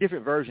you've got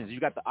different versions.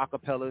 You've got the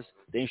acapellas,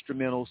 the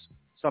instrumentals.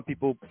 Some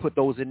people put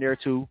those in there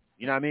too.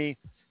 You know what I mean?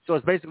 So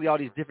it's basically all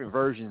these different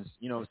versions,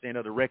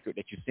 of the record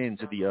that you send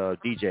to the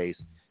DJs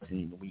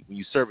and when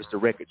you service the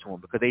record to them,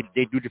 because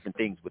they do different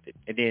things with it.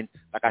 And then,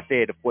 like I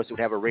said, of course, it would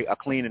have a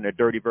clean and a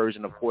dirty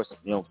version, of course,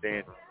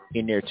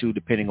 in there too,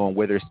 depending on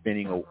where they're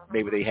spinning, or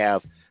maybe the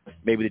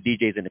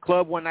DJ's in the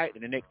club one night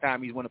and the next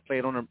time he's want to play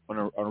it on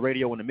a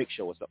radio on a mix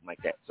show or something like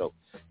that. So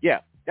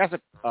yeah, that's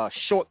a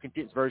short,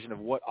 condensed version of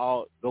what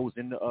all goes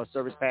in the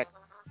service pack.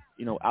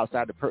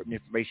 Outside the pertinent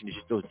information is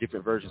just those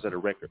different versions of the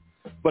record.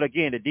 But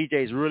again, the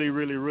DJs really,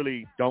 really,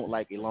 really don't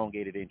like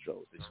elongated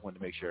intros. I just wanted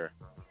to make sure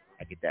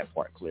I get that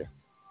part clear.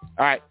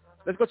 All right,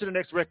 let's go to the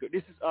next record.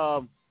 This is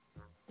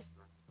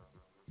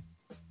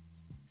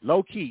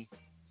Low Key.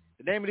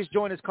 The name of this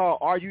joint is called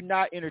Are You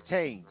Not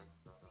Entertained?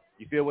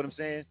 You feel what I'm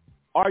saying?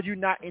 Are You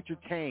Not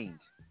Entertained?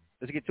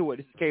 Let's get to it.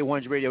 This is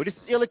K100 Radio. This is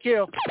Ill Than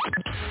Kill.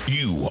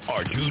 You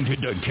are tuned to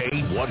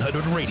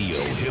K100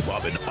 Radio, Hip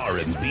Hop and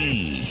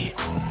R&B.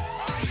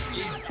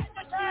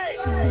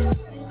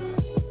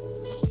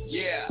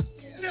 Yeah.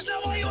 That's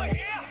not why you're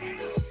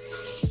here.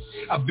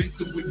 I've been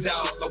through it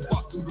all. I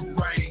walked through the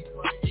rain.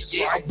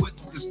 Yeah, I went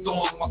through the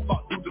storm. I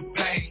fought through the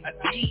pain.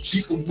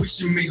 People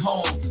wishing me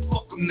home.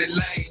 Fuck them, they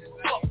lame.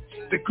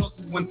 They close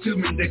one to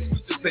me. They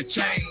switch up their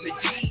chain.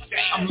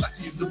 I'm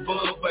lucky as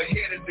above,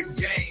 ahead of the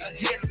game.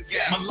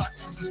 My life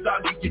is a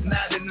start to get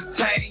not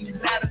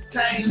entertained.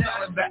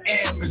 All that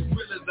I am as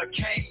real as I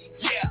came.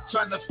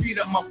 Trying to feed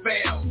up my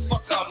fam.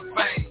 Fuck all the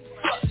fame.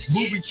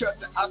 Movie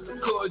trusting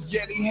obstacles,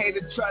 yeah, they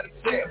hated try to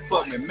set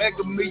for me.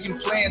 Mega million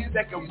playing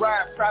second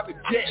ride, private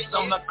jets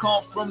on. I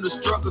come from the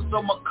struggle,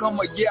 so my come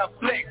a yeah,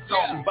 flex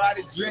on.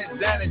 Body drenched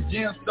down in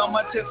gym, so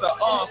my chest a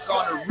unk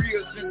on the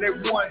real since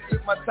they won.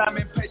 Took my time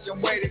and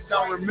patient waited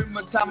on.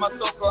 Remember time I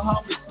thought for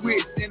homie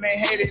switched, then they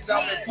hated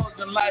on me.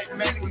 Posting like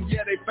man,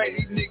 yeah, they fake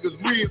these niggas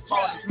real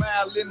phony.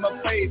 Smile in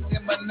my face,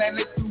 in my name,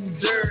 they threw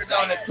dirt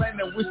on it. Claim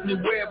they wish me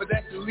well, but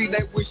actually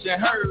they wish they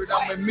heard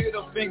on me.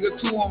 Middle finger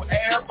to them,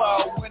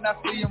 airball when I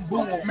see them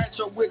boom.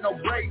 Metro with no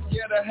brakes,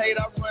 yeah, the hate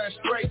I run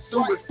straight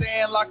through it.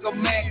 Stand like a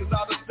man, cause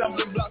all the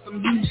stumbling blocks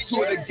I'm used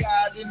to it. The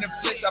God in the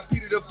flesh, I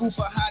pity the fool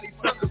for how these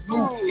suckers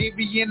move.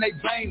 Envy in they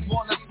veins,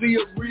 wanna see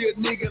a real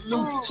nigga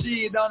lose.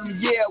 Shit on them,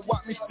 yeah,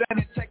 watch me stand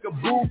and take a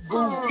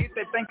boo-boo. If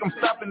they think I'm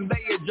stopping,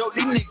 they a joke,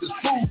 these niggas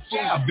fool.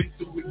 I've been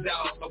through it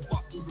all, I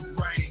walked through the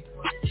rain.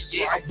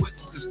 Yeah, I went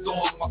through the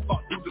storm, I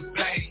fought through the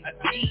pain.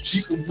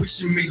 People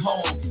wishing me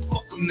home,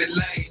 fuck them that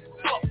lane.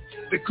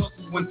 The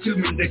closest one to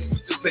me, they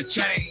switch up their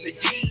chain.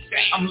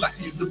 I'm like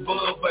he's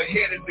above,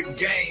 ahead of the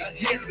game.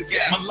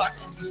 My life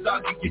is a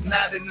song, get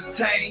not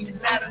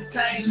entertained.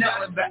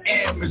 Now that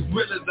I am as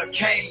real as I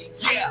came.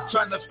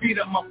 Trying to feed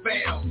up my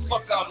fam,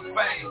 fuck all the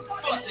fame.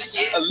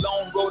 A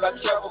long road I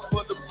travel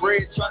for the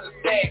bread, trying to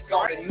stack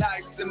on it.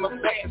 Nice in my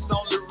pants,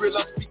 only real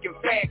I'm speaking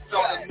facts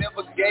on it.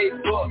 Never gave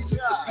up, the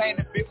pain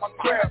that bit my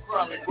craft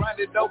from it.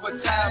 Grinded over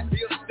time,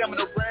 built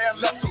stamina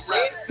around, left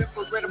around.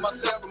 Separated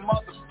myself from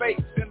other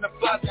fakes in the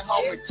closet,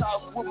 homie.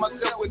 Talk with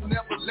myself, would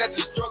never let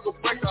the struggle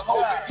break a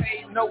hole.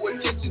 Paid no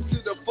attention to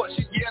the fuck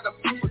shit, yeah, the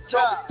people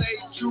told me stay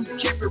true,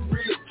 keep it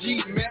real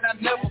G, man, I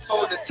never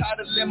fold. The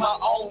title in my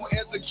own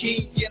as a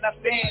king, yeah, and I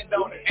stand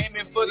on it.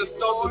 Aiming for the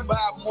soul,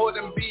 survive more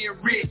than being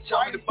rich.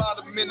 On the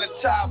bottom and the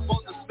top,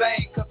 both the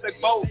same, cause they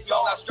both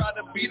long. I strive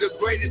to be the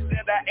greatest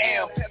that I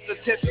am, pass the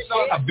test of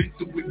song. I've been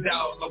through it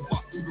all, I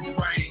walked through the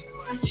rain.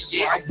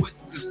 Yeah, I went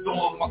through the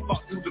storm, I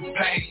fought through the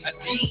pain. I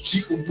need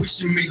people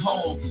wishing me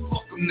home,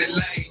 fuck them that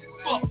lane.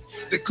 Fuck,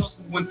 the closest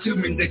one to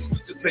me, they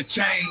switch up their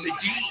chain.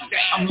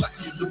 I'm like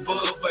he's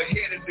above,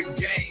 ahead of the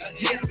game.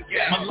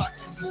 My life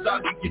is a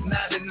song, get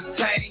not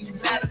entertained.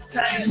 Now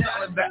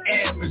that I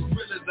am as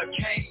real as I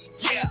came.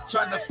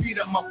 Trying to feed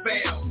up my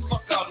fam,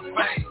 fuck all the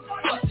fame.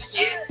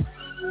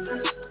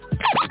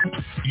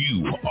 You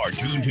are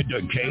tuned to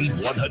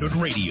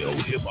K100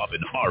 Radio, Hip Hop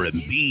and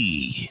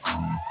R&B.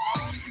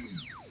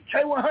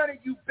 K100,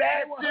 you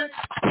bastard!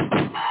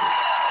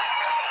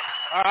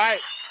 All right.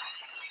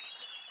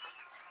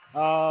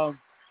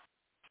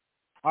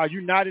 Are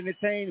you not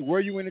entertained?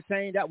 Were you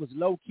entertained? That was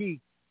low key.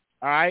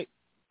 All right.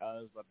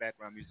 This is my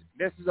background music.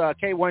 This is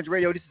K100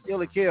 Radio. This is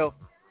Ill or Kill.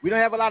 We don't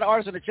have a lot of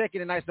artists on the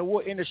check-in tonight, so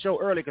we'll end the show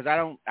early because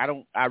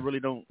I really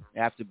don't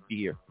have to be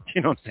here.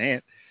 You know what I'm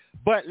saying?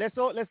 But let's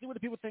see what the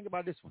people think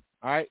about this one.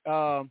 All right.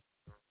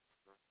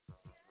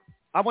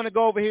 I want to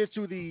go over here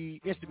to the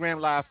Instagram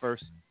Live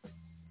first,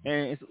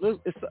 and it's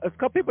a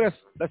couple people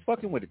that's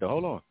fucking with it though.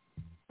 Hold on.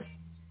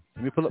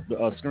 Let me pull up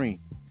the screen.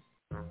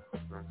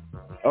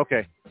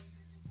 Okay.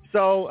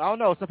 So I don't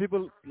know. Some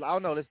people I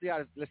don't know. Let's see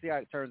how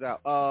it turns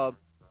out.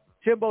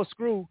 Timbo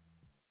Screw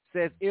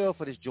says ill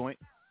for this joint.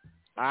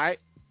 All right.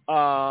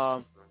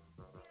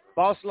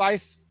 Boss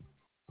Life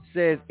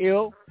says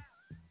ill.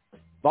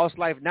 Boss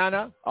Life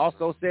Nana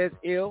also says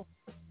ill.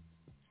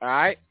 All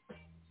right.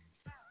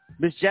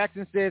 Miss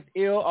Jackson says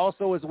ill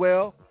also as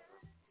well.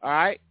 All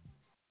right.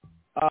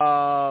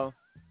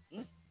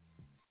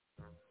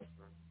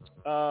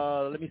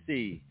 Let me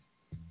see.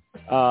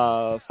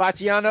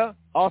 Fatiana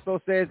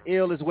also says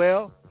ill as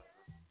well.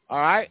 All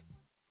right.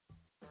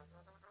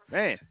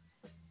 Man.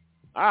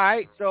 All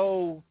right.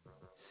 So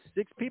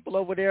 6 people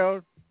over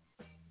there.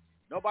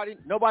 Nobody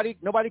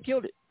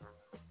killed it.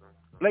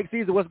 Blake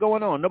Caesar, what's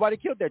going on? Nobody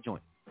killed that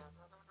joint.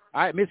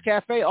 All right. Miss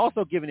Cafe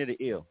also giving it an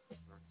ill.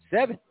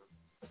 7.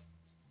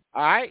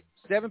 All right.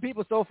 7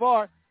 people so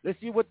far. Let's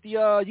see what the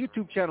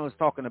YouTube channel is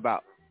talking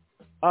about.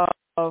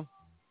 Over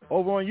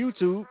on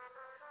YouTube,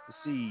 let's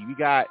see. We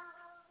got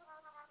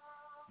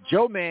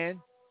Joe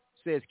Man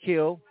says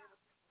kill.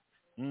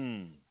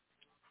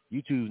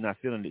 YouTube's not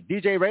feeling it.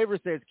 DJ Raver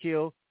says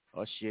kill.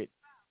 Oh, shit.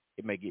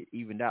 It may get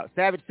evened out.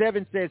 Savage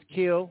 7 says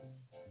kill.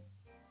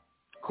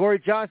 Corey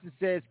Johnson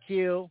says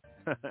kill.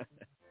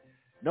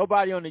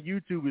 Nobody on the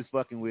YouTube is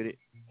fucking with it.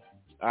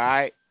 All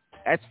right.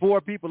 That's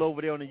 4 people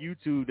over there on the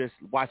YouTube that's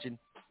watching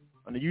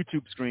on the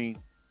YouTube screen.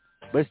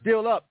 But it's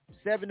still up,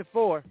 7-4.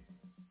 All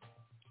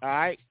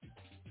right.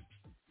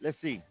 Let's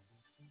see.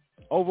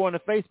 Over on the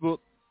Facebook,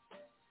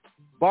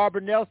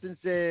 Barbara Nelson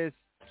says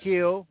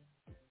kill.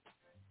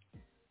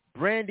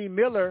 Brandy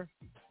Miller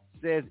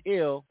says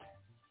ill.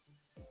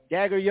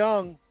 Dagger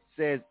Young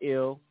says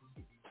ill.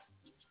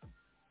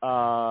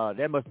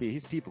 That must be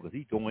his people because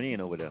he's going in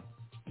over there.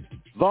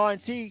 Vaughn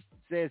T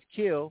says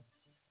kill.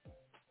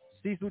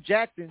 Cecil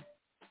Jackson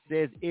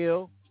says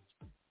ill.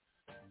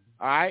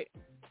 All right.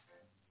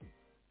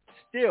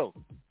 Still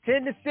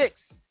 10-6.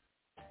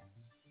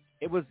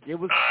 It was.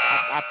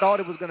 I thought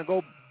it was gonna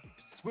go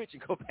switch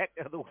and go back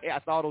the other way. I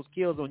saw those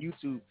kills on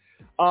YouTube.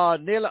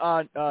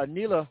 Neela.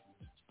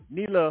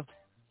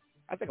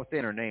 I think I'm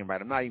saying her name right.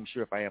 I'm not even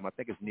sure if I am. I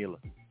think it's Nella.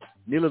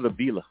 Nella the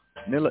Bella.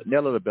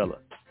 Nella the Bella.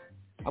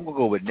 I'm going to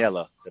go with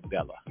Nella the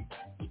Bella.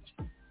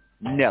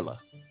 Nella.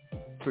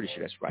 Pretty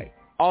sure that's right.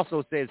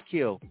 Also says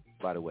kill,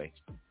 by the way.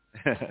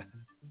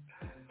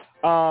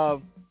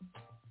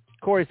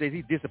 Corey says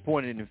he's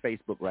disappointed in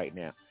Facebook right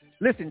now.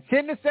 Listen,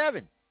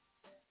 10-7.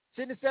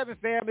 10-7,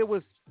 fam.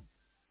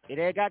 It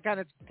had got kind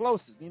of close.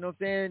 You know what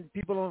I'm saying?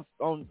 People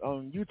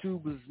on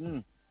YouTube was,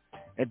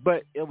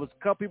 but it was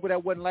a couple people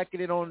that wasn't liking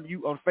it on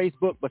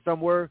Facebook, but some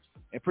were,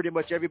 and pretty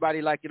much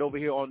everybody liked it over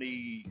here on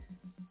the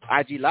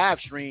IG live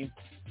stream.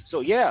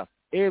 So yeah,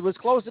 it was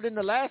closer than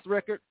the last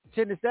record,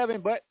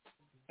 10-7. But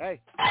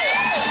hey.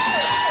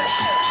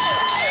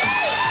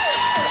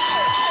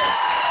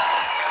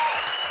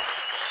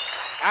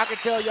 I can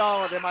tell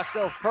y'all that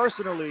myself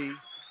personally,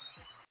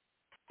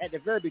 at the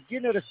very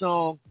beginning of the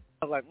song,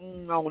 I was like,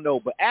 I don't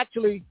know. But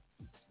actually,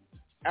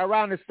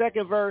 around the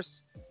second verse,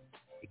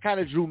 it kind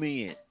of drew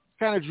me in.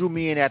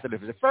 After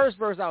the first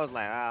verse, I was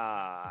like,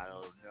 I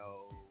don't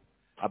know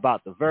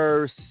about the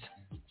verse.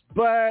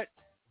 But,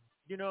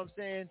 you know what I'm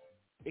saying?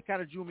 It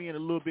kind of drew me in a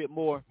little bit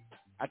more.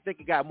 I think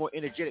it got more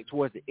energetic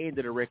towards the end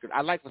of the record.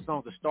 I like the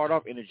song to start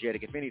off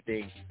energetic, if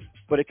anything.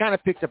 But it kind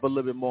of picked up a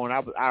little bit more. And I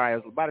was, all right,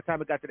 by the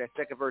time it got to that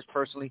second verse,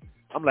 personally,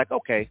 I'm like,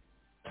 okay,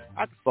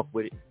 I can fuck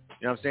with it.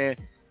 You know what I'm saying?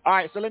 All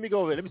right, so let me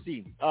go over it. Let me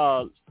see.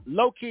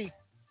 Low Key.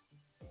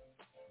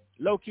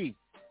 Let me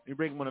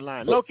bring him on the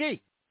line. Low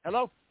Key.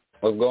 Hello?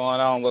 What's going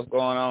on? What's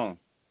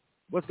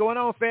going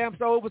on, fam?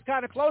 So it was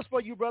kind of close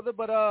for you, brother.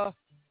 But,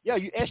 yeah,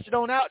 you etched it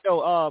on out,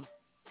 though.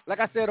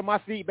 Like I said on my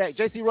feedback,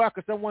 JC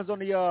Rocker, someone's on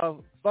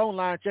the phone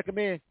line. Check him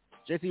in.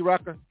 JC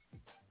Rocker.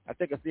 I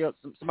think I see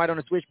somebody on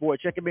the switchboard.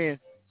 Check him in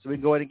so we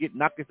can go ahead and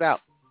knock this out.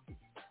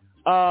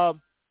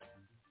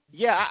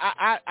 Yeah,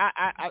 I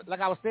like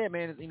I was saying,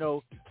 man, you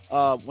know,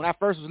 when I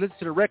first was listening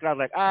to the record, I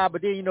was like,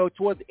 but then, you know,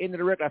 towards the end of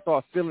the record, I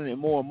started feeling it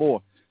more and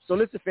more. So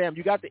listen, fam,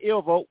 you got the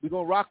ill vote. We're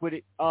going to rock with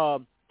it.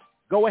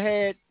 Go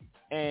ahead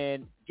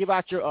and give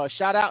out your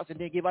shout-outs and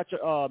then give out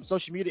your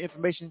social media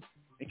information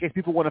in case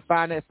people want to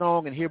find that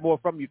song and hear more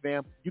from you,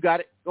 fam. You got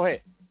it. Go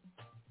ahead.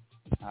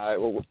 All right.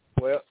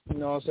 Well, you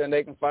know what I'm saying?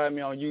 They can find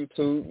me on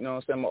YouTube. You know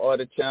what I'm saying? My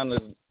other channel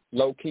is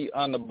Low-Key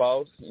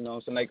Underboss. You know what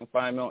I'm saying? They can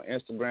find me on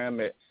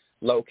Instagram at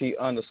Low-Key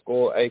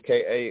 _,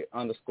 a.k.a.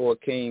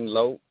 _King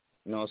Low.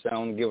 You know what I'm saying? I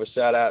want to give a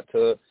shout-out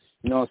to,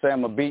 you know what I'm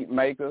saying, my beat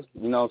makers.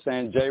 You know what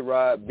I'm saying?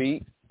 J-Rod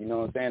Beat. You know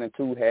what I'm saying? And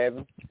Two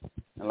Having.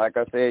 And like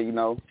I said, you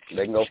know,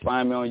 they can go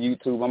find me on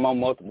YouTube. I'm on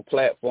multiple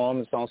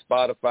platforms. It's on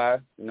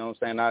Spotify. You know what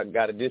I'm saying? I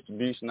got a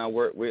distribution I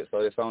work with, so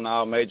it's on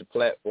all major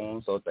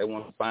platforms. So if they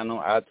want to find it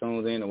on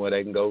iTunes anywhere,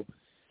 they can go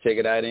check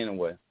it out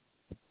anywhere.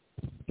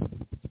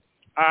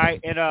 All right.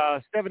 And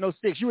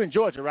 706, you in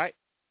Georgia, right?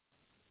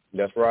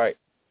 That's right.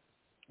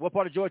 What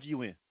part of Georgia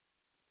you in?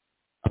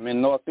 I'm in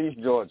Northeast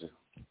Georgia.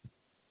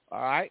 All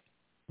right.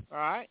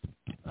 Well,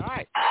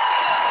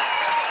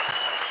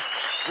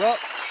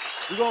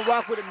 we're going to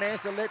rock with it, man,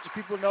 so let your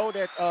people know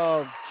that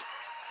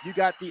you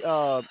got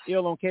the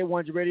ill on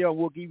K100 Radio, and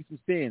we'll give you some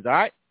spins, all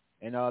right?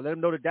 And let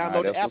them know to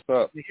download the app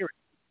to hear it.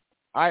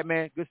 All right,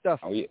 man, good stuff.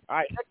 Oh, yeah. All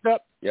right, next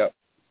up. Yep.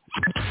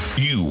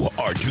 You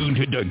are tuned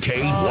to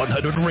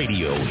K100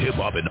 Radio,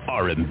 hip-hop and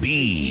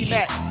R&B.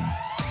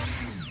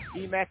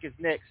 E-Mac is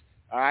next,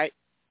 all right?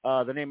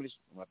 The name of this,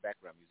 my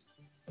background music.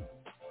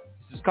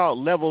 This is called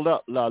Level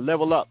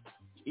Up.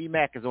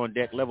 E-Mac is on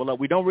deck, Level Up.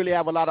 We don't really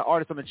have a lot of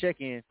artists on the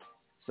check-in,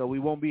 so we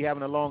won't be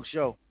having a long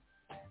show.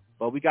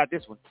 But we got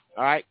this one.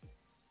 All right.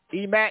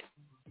 E-Mac.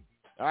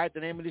 All right. The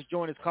name of this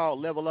joint is called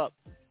Level Up.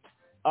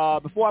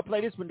 Before I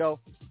play this one, though,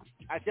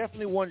 I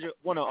definitely want to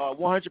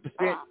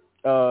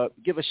 100%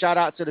 give a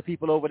shout-out to the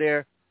people over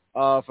there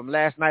from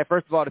last night.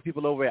 First of all, the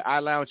people over at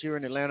iLounge here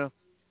in Atlanta.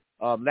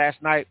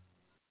 Last night,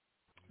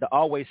 the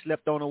Always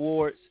Slept On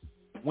Awards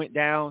went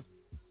down,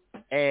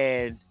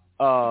 and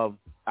I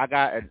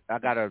got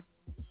an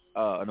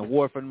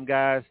award from them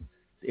guys.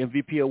 The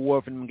MVP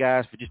award from them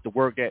guys for just the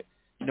work that,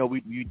 you know,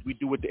 we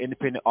do with the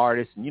independent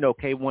artists and, you know,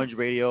 K100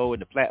 Radio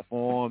and the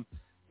platform.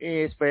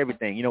 It's for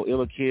everything, you know,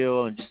 Ill or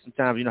Kill, and just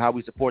sometimes, you know, how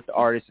we support the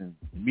artists and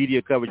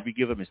media coverage we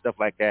give them and stuff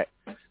like that.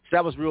 So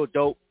that was real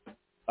dope.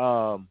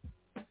 I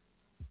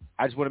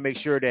just want to make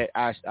sure that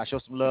I show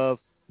some love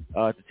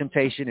to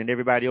Temptation and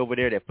everybody over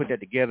there that put that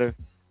together.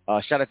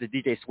 Shout out to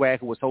DJ Swag,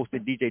 who was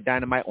hosting DJ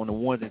Dynamite on the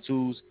 1s and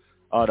 2s.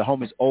 The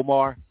homies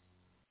Omar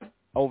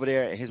over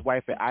there and his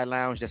wife at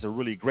iLounge. That's a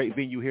really great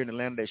venue here in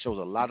Atlanta that shows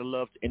a lot of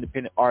love to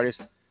independent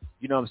artists.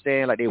 You know what I'm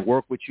saying? Like, they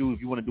work with you if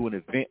you want to do an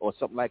event or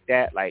something like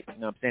that. Like, you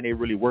know what I'm saying? They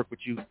really work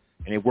with you,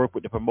 and they work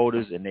with the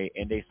promoters, and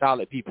they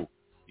solid people.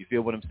 You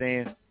feel what I'm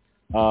saying?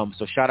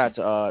 So shout out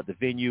to the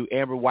venue,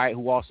 Amber White,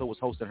 who also was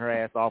hosting her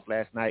ass off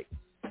last night,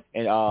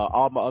 and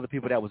all my other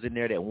people that was in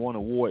there that won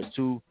awards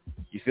too.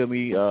 You feel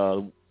me?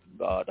 The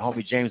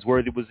homie James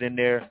Worthy was in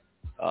there.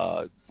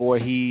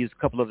 Voorhees, a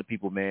couple other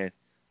people, man.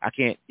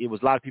 It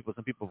was a lot of people,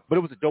 some people, but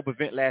it was a dope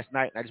event last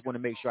night, and I just want to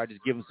make sure I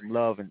just give them some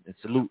love and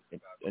salute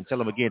and tell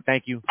them again,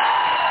 thank you,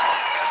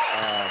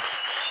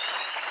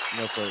 you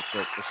know, for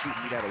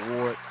shooting me that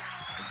award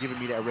giving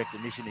me that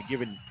recognition and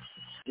giving,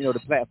 the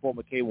platform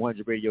of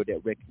K100 Radio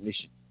that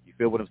recognition. You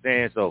feel what I'm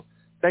saying? So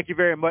thank you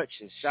very much,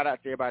 and shout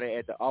out to everybody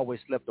at the Always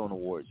Slept On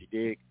Awards. You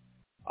dig?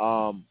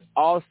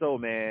 Also,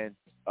 man,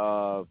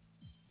 one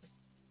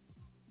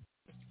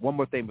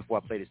more thing before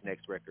I play this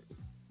next record.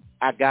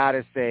 I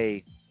gotta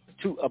say,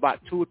 about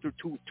two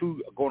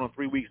going on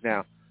 3 weeks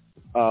now,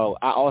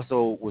 I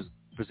also was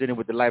presented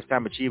with the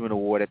Lifetime Achievement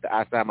Award at the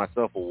Outside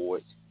Myself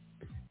Awards.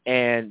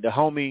 And the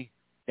homie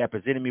that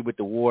presented me with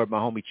the award, my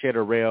homie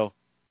Cheddar Rail,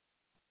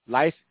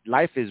 life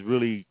is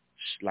really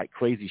like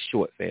crazy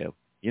short, fam.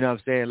 You know what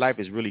I'm saying? Life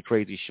is really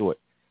crazy short.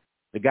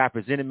 The guy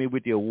presented me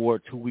with the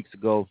award 2 weeks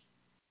ago.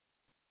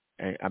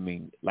 And I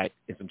mean, like,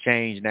 it's some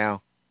change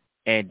now.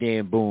 And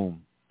then,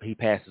 boom, he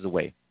passes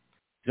away.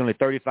 He's only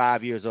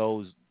 35 years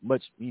old,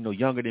 much,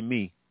 younger than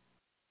me.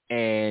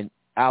 And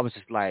I was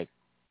just like,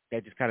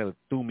 that just kind of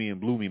threw me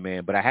and blew me,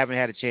 man. But I haven't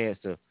had a chance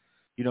to,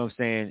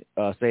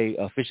 say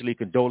officially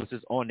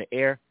condolences on the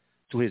air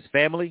to his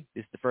family.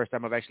 This is the first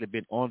time I've actually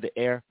been on the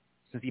air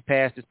since he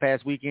passed this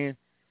past weekend.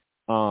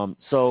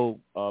 So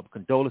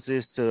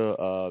condolences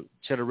to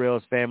Cheddar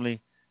Rail's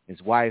family,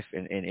 his wife,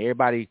 and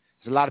everybody.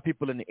 There's a lot of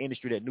people in the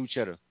industry that knew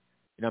Cheddar.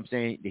 You know what I'm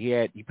saying?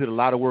 He put a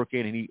lot of work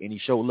in, and he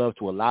showed love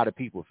to a lot of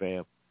people,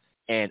 fam.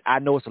 And I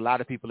know it's a lot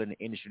of people in the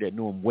industry that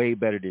knew him way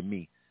better than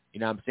me. You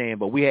know what I'm saying?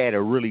 But we had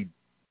a really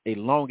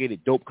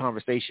elongated, dope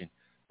conversation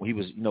when he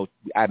was,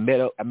 I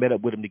met up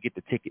with him to get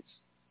the tickets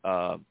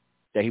that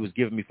he was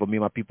giving me for me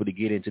and my people to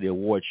get into the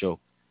award show.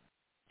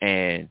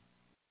 And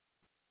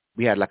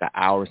we had like an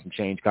hour and some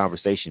change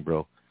conversation,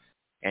 bro.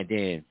 And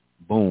then,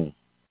 boom,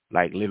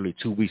 like literally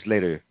 2 weeks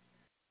later,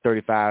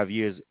 35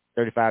 years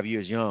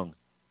young,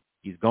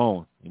 he's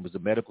gone. It was a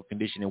medical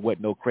condition and what,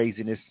 no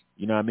craziness,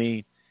 you know what I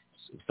mean?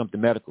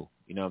 Something medical,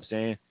 you know what I'm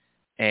saying?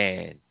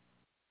 And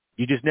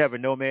you just never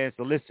know, man.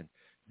 So listen,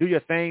 do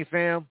your thing,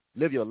 fam.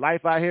 Live your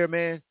life out here,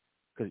 man.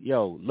 Because,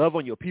 love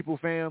on your people,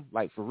 fam,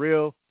 like for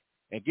real.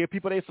 And give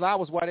people their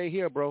flowers while they're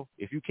here, bro,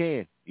 if you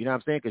can. You know what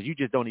I'm saying? Because you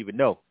just don't even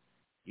know.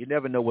 You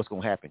never know what's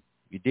going to happen.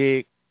 You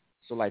dig?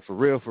 So, like, for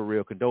real,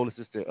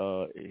 condolences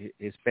to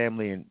his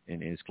family and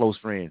his close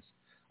friends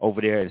over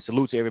there. And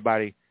salute to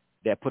everybody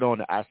that put on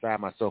the Outside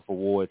Myself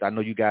Awards. I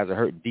know you guys are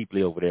hurting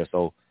deeply over there.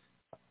 So,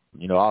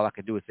 all I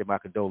can do is say my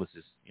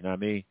condolences. You know what I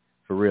mean?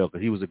 For real,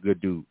 because he was a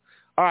good dude.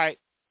 All right.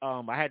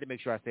 I had to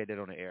make sure I said that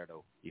on the air,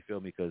 though. You feel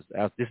me? Because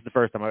this is the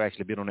first time I've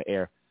actually been on the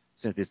air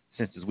since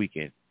this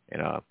weekend.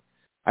 And I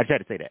just had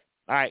to say that.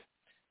 All right.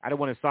 I don't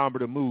want to somber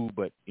the mood,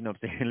 but, you know what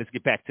I'm saying? Let's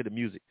get back to the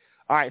music.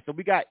 All right. So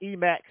we got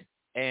EMAC,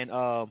 and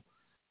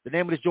the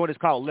name of this joint is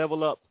called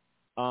Level Up.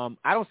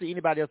 I don't see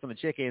anybody else on the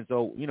check-in,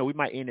 so, we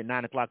might end at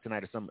 9 o'clock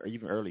tonight or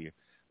even earlier.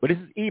 But this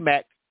is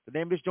EMAC. The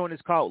name of this joint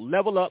is called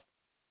Level Up.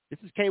 This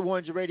is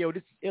K100 Radio.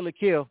 This is Ill or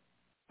Kill.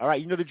 All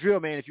right. You know the drill,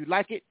 man. If you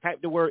like it, type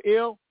the word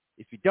ill.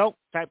 If you don't,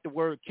 type the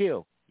word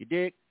kill. You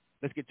dig?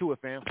 Let's get to it,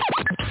 fam.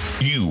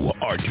 You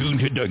are tuned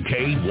to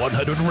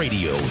K100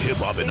 Radio, hip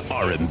hop and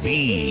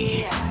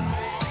R&B.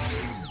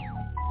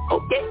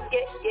 Okay,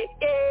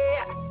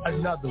 yeah.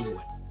 Another one.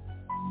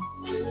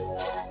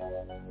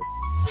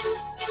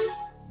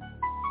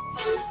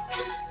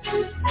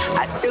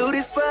 I do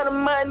this for the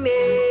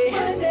money.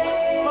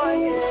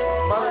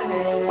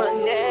 Money.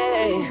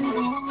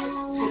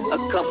 A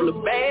couple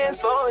of bands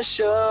for a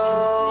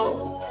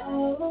show.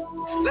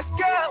 Let's go.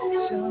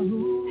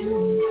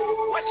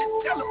 What you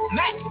tell them,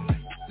 man?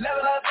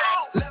 Level up,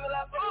 level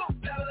up,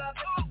 level up,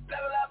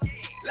 level up,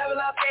 level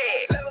up,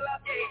 level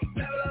up,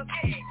 level up.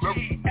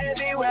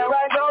 Everywhere I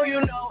go,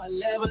 I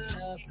level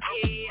up.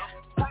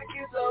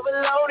 Pockets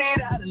overloaded,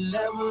 I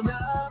level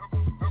up.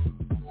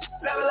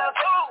 Level up,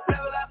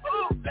 level up,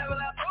 level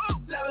up,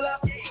 level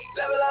up,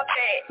 level up,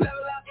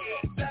 level up,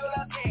 level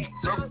up.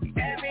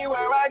 Everywhere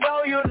I go,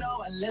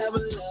 I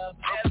level up.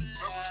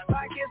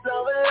 Pockets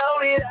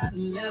overloaded, I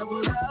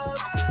level up.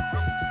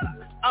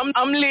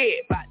 I'm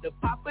lit, about to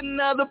pop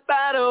another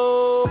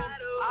bottle.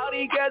 All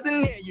these girls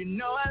in there, I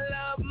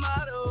love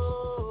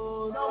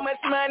models. So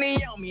much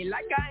money on me,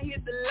 like I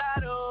hit the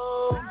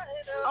lotto.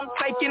 I'm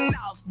taking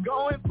off,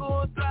 going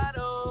full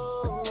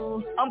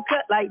throttle. I'm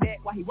cut like that,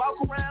 while he walk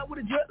around with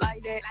a drip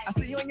like that. I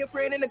see you and your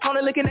friend in the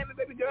corner looking at me,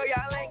 baby girl,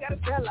 y'all ain't gotta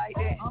feel like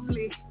that. I'm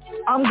lit,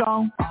 I'm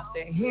gone, off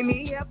that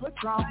Henny and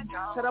Patron.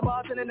 Tell the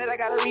boss in the net, I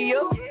gotta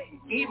re-up,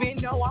 even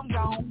though I'm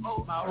gone.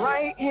 My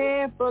right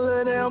hand full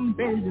of them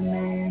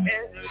Benjamins.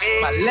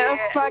 My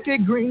left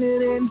pocket greener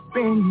than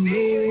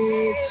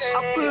spinach.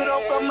 I put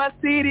on for my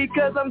city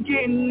cause I'm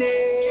getting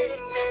it.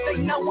 They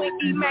know when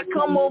E-Mac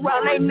come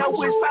around, they know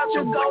it's about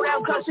to go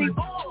down cause he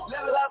level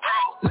up,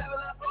 level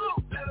up,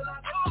 level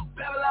up,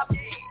 level up,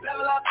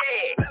 level up,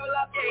 level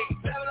up,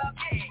 level up.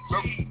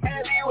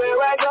 Everywhere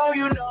I go, I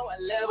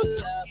level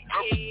up.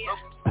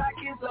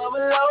 Pockets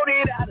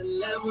overloaded, I done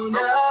leveled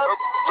up.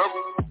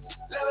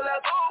 Level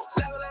up,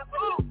 level up,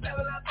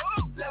 level up,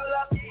 level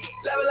up,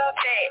 level up,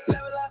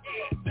 level up,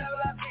 level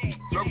up.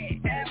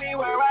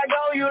 Everywhere I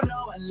go,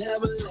 I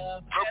level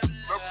up.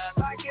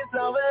 Pockets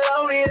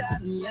overloaded, I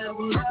done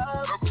leveled up.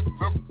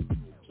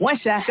 One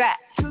shot,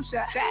 two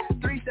shot,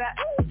 3 shot,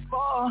 4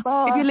 more.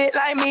 If you lit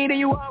like me, then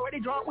you already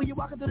drunk when you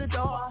walking through the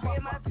door. Me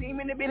and my team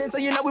in the building, so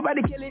you know we about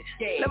to kill it.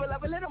 Level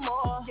up a little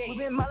more. We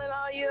been modeling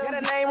all year. Got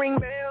a name ring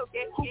bells.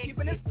 Who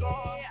keeping it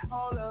score?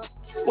 Hold up.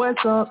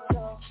 What's up?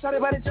 Shawty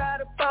about to try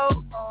to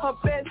fold. Her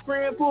best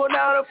friend pulled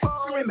out her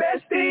phone. Screaming,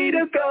 bestie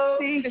to go.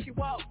 Then she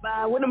walked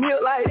by with them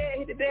hips like that.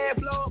 Hit the dance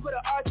floor, put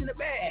her arch in the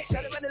bag.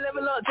 Shawty about to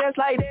level up just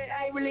like that.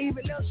 I ain't really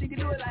even know she could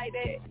do it like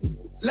that.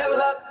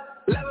 Level up,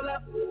 level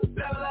up,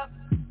 level up,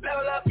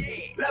 level up,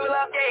 yeah. Level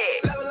up,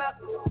 yeah. Level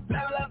up,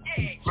 level up,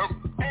 yeah.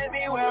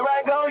 Everywhere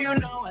I go, you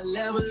know I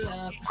level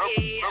up,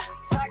 yeah.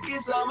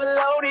 Pockets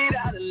overloaded,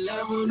 I done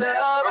leveled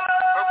up.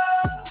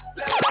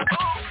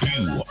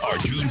 You are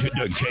tuned to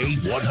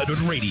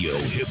K100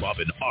 Radio, Hip Hop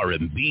and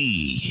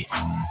R&B.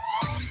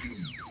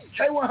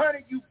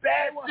 K100, you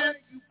bastard.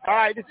 All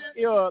right, this is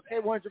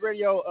K100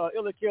 Radio,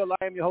 Illa Kill.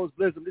 I am your host,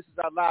 Blizzum. This is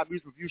our live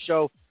music review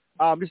show.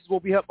 This is where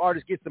we help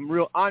artists get some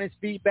real honest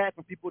feedback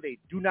from people they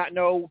do not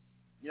know.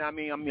 You know what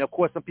I mean? Of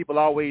course, some people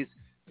always,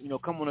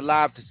 come on the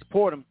live to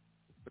support them.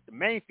 But the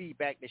main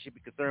feedback they should be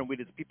concerned with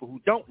is the people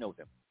who don't know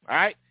them. All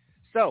right?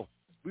 So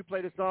we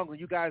play the songs, and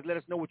you guys let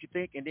us know what you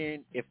think. And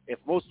then if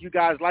most of you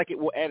guys like it,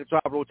 we'll add it to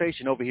our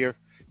rotation over here.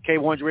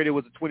 K100 Radio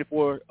was a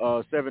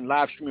 24/7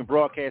 live streaming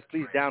broadcast.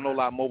 Please download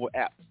our mobile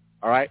app.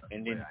 All right?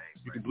 And then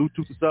you can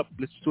Bluetooth us up,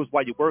 listen to us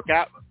while you work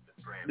out,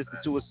 listen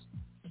to us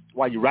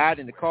while you ride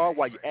in the car,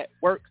 while you're at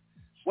work,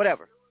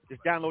 whatever.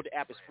 Just download the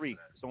app. It's free.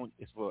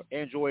 It's for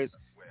Androids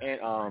and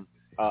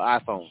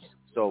iPhones.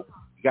 So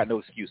you got no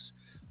excuse.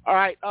 All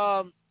right.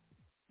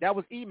 That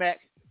was EMAC.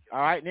 All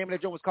right. Name of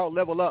that joint was called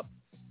Level Up.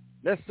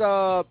 Let's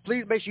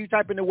please make sure you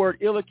type in the word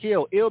ill or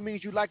kill. Ill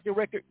means you like the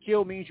record.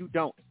 Kill means you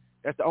don't.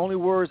 That's the only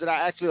words that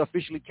I actually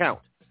officially count.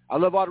 I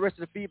love all the rest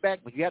of the feedback,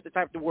 but you have to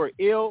type the word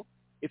ill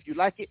if you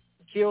like it,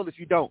 kill if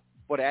you don't,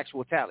 for the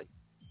actual tally.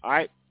 All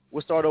right.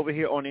 We'll start over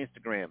here on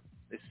Instagram.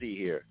 Let's see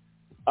here.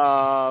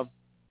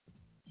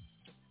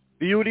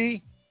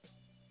 Beauty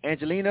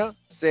Angelina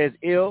says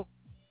ill.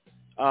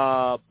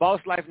 Boss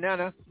Life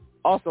Nana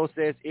also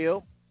says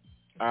ill.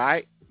 All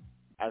right.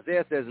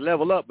 Isaiah says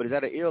level up, but is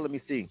that an ill? Let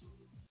me see.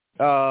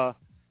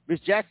 Miss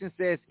Jackson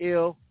says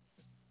ill.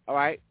 All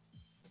right.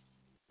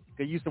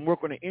 Could use some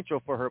work on the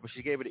intro for her, but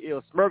she gave it an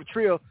ill. Smurf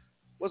Trill.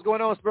 What's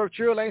going on, Smurf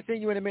Trill? I ain't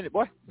seen you in a minute,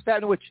 boy. What's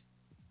happening with you?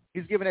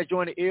 He's giving that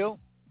joint an ill.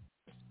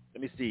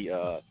 Let me see.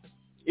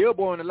 Ill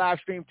Boy on the live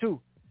stream, too.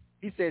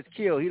 He says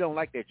kill. He don't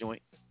like that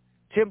joint.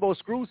 Timbo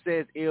Screw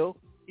says ill.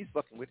 He's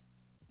fucking with it.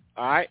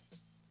 All right.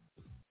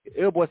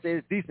 Ill Boy says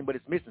it's decent, but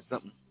it's missing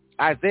something.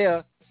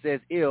 Isaiah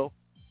says ill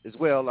as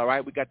well. All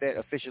right. We got that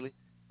officially.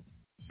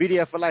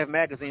 BDF for Life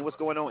Magazine. What's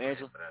going on,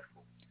 Angela?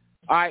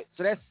 All right.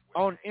 So that's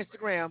on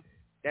Instagram.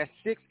 That's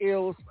 6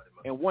 ills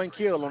and 1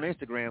 kill on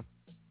Instagram.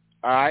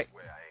 All right.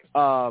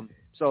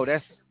 So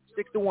that's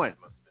 6-1.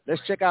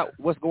 Let's check out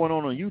what's going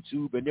on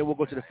YouTube, and then we'll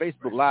go to the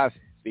Facebook Live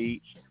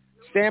feed.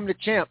 Sam the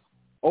Champ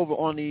over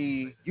on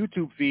the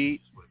YouTube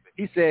feed,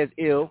 he says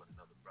ill.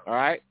 All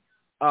right.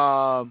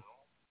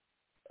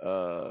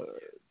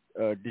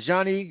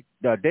 Dejanine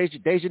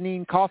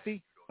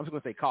Coffee. I'm just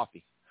going to say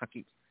Coffee.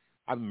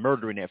 I'm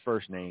murdering that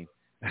first name.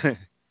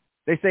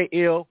 They say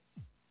ill.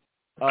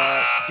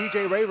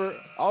 DJ Raver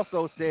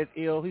also says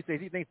ill. He says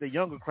he thinks the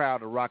younger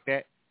crowd will rock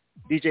that.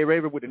 DJ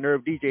Raver with the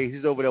Nerve DJ,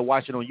 he's over there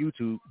watching on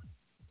YouTube.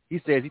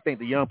 He says he thinks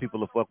the young people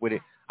will fuck with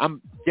it.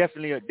 I'm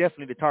definitely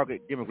the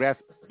target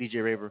demographic,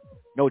 DJ Raver.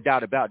 No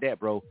doubt about that,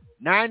 bro.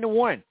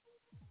 9-1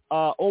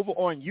 over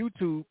on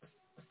YouTube.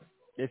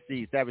 Let's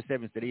see. Savage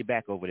 7 said he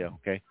back over there.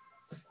 Okay.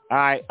 All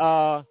right.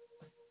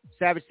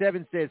 Savage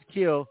 7 says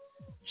kill.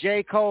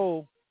 J.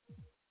 Cole.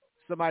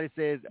 Somebody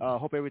says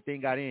hope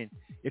everything got in.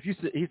 He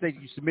said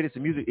you submitted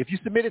some music. If you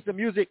submitted some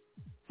music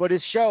for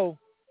this show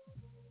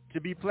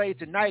to be played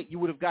tonight, you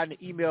would have gotten an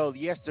email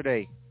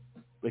yesterday.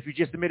 But if you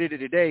just submitted it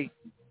today,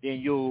 then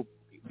you'll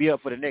be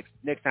up for the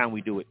next time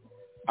we do it.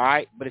 All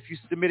right? But if you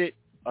submitted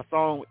a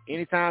song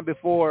anytime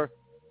before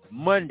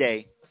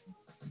Monday,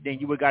 then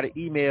you would have got an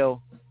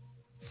email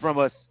from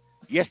us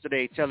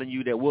yesterday telling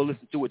you that we'll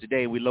listen to it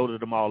today and we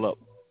loaded them all up.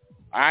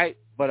 All right?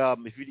 But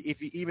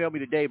if you email me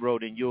today, bro,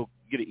 then you'll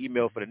get an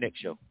email for the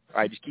next show. All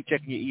right? Just keep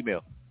checking your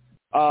email.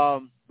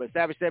 But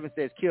Savage 7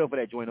 says kill for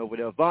that joint over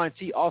there. Von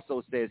T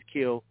also says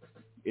kill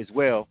as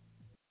well.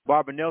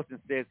 Barbara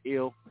Nelson says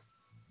ill.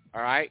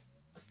 All right.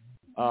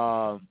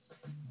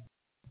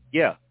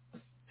 Yeah.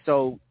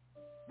 So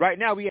right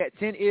now we at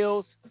 10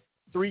 ills,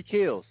 3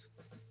 kills.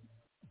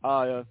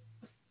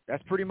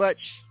 That's pretty much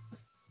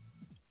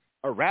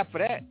a wrap for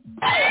that.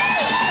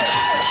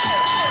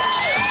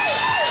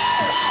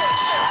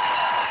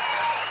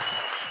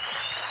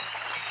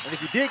 And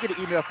if you did get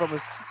an email from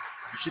us,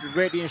 you should have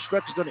read the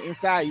instructions on the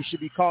inside. You should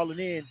be calling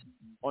in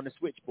on the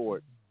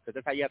switchboard because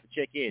that's how you have to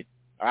check in.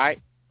 All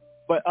right.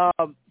 But,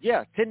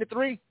 yeah,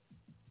 10-3.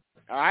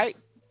 All right.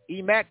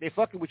 EMAC, they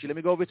fucking with you. Let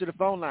me go over to the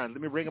phone line.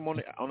 Let me bring them on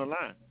the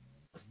line.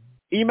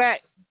 EMAC.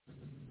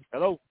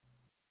 Hello.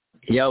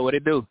 Yo, what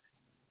it do?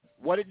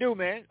 What it do,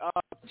 man?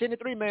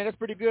 10-3, man. That's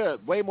pretty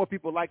good. Way more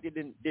people liked it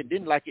than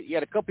didn't like it. You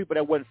had a couple people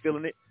that wasn't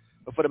feeling it.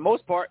 But for the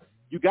most part,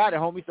 you got it,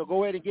 homie. So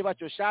go ahead and give out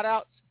your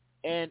shout-outs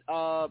and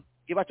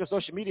give out your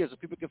social media so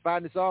people can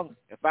find the song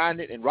and find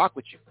it and rock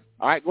with you.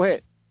 All right, go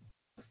ahead.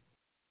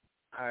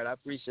 All right, I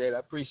appreciate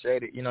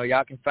it. You know,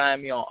 y'all can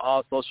find me on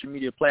all social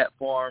media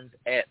platforms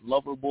at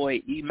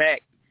Loverboy EMAC.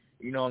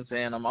 You know what I'm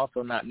saying? I'm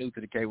also not new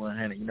to the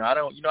K100. I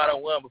don't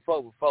win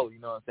before. You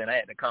know what I'm saying? I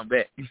had to come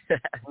back.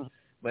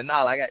 But no,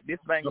 I got this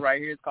banger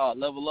right here. It's called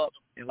Level Up,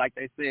 and like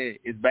they said,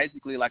 it's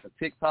basically like a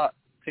TikTok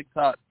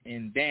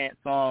and dance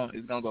song.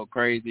 It's gonna go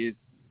crazy. It's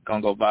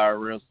gonna go viral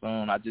real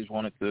soon. I just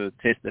wanted to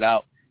test it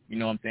out. You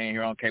know what I'm saying?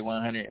 Here on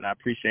K100, and I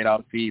appreciate all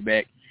the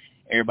feedback,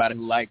 everybody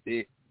who liked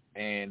it,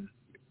 and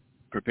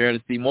prepare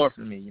to see more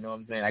from me. You know what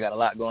I'm saying? I got a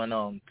lot going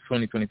on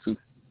 2022.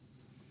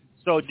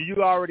 So do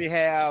you already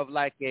have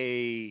like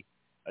a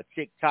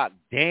TikTok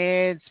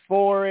dance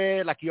for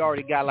it? Like you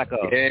already got like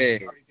a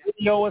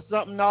video or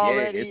something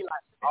already?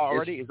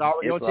 It's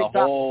already on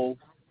TikTok?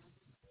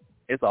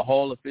 It's a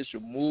whole official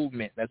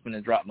movement that's going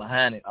to drop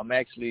behind it. I'm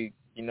actually,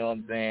 you know what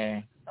I'm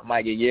saying, I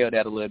might get yelled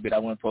at a little bit. I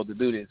wasn't supposed to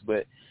do this,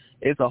 but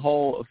it's a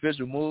whole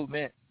official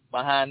movement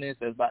behind this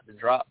that's about to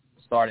drop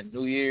starting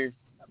New Year's.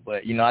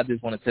 But, you know, I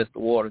just want to test the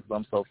waters, but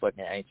I'm so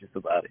fucking anxious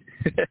about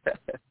it.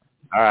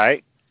 All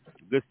right.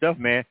 Good stuff,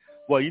 man.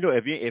 Well, you know,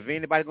 if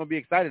anybody's going to be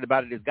excited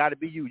about it, it's got to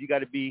be you. You got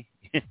to be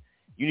 –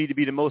 you need to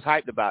be the most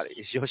hyped about it.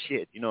 It's your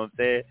shit. You know what I'm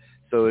saying?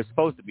 So it's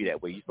supposed to be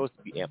that way. You're supposed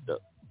to be amped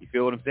up. You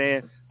feel what I'm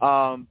saying?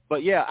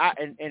 But, yeah,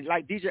 and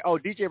like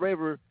DJ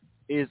Raver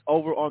is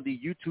over on the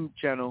YouTube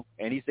channel,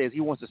 and he says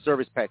he wants a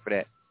service pack for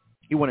that.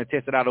 He want to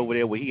test it out over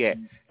there where he at.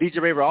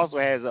 DJ Raver also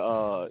has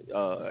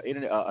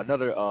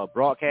another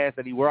broadcast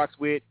that he works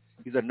with.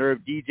 He's a Nerve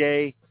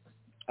DJ.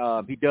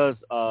 He does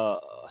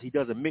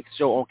a mix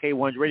show on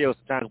K100 Radio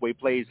sometimes where he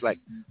plays like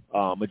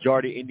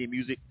majority Indian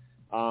music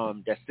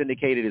that's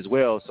syndicated as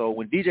well. So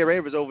when DJ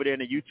Raver's over there in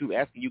the YouTube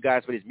asking you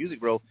guys for his music,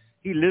 bro,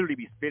 he literally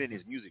be spinning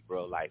his music,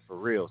 bro, like for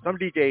real. Some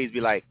DJs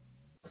be like,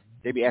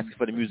 they be asking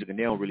for the music and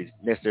they don't really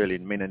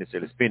may not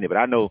necessarily spin it. But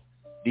I know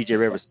DJ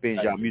Raver spins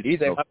y'all music. He's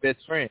my best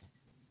friend.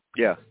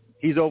 Yeah,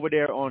 he's over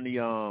there on the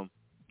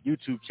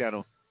YouTube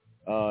channel.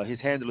 His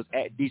handle is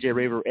at DJ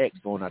Raver X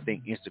on, I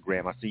think,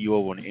 Instagram. I see you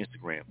over on the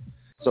Instagram.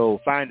 So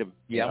find him.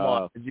 Yeah, I'm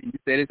on. You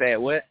said it's at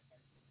what?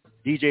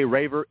 DJ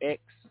Raver X.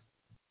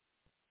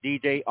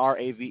 DJ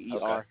Raver.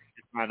 Okay.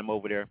 Just find him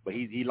over there. But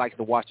he likes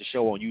to watch the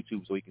show on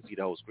YouTube so he can see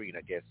the whole screen,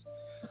 I guess.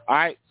 All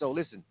right, so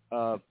listen.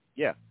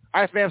 Yeah.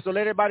 All right, fam, so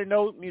let everybody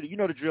know. You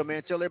know the drill,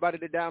 man. Tell everybody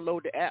to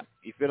download the app.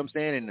 You feel what I'm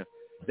saying? And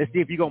let's see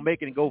if you're going to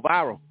make it and go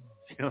viral.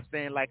 You know what I'm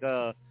saying?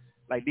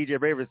 Like DJ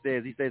Raver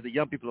says, he says the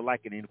young people are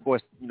liking it. And, of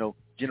course, you know,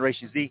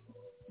 Generation Z,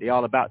 they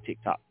all about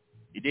TikTok.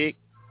 You dig?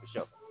 For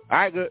sure. All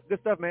right, good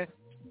stuff, man.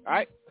 All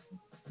right.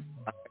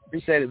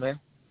 Appreciate it, man.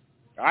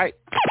 All right.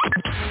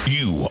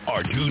 You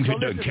are tuned to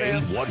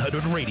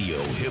K100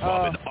 Radio, hip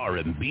hop and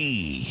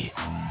R&B.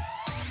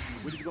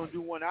 We're just gonna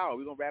do 1 hour.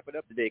 We're gonna wrap it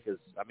up today because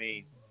I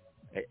mean,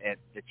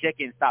 the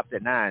check-in stops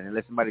at 9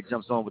 unless somebody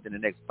jumps on within the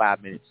next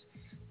 5 minutes.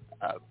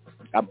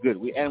 I'm good.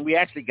 We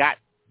actually got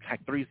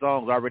like 3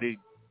 songs already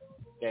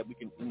that we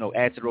can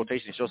add to the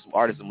rotation and show some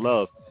artists some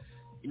love.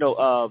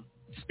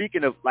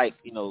 Speaking of like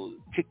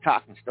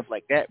TikTok and stuff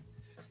like that,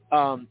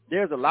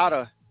 there's a lot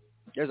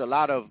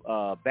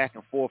of back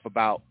and forth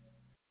about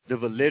the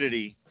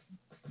validity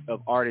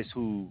of artists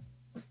who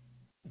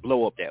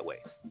blow up that way,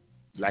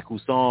 like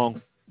whose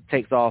song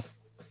takes off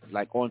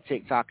like on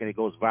TikTok and it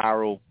goes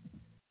viral,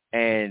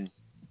 and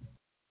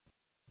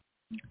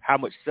how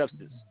much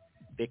substance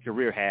their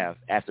career have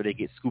after they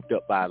get scooped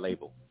up by a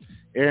label.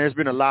 And there's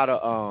been a lot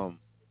of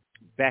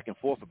back and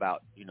forth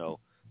about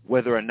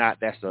whether or not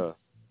that's a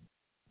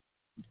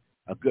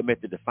good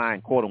method to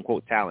find quote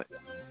unquote talent.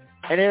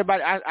 And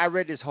everybody, I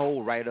read this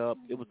whole write-up.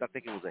 I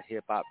think it was a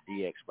Hip Hop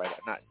DX write-up,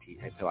 not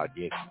Hip Hop DX.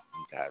 You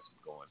guys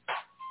are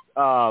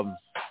going.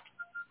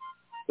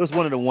 It was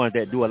one of the ones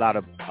that do a lot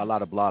of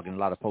blogging, a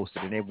lot of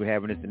posting, and they were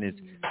having this. And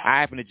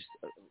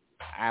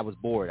I was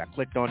bored. I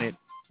clicked on it,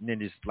 and then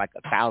there's like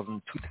 1,000,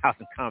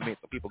 2,000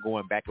 comments of people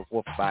going back and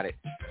forth about it.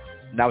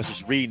 And I was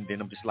just reading, and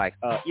I'm just like,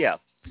 yeah.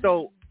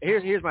 So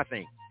here's my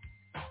thing.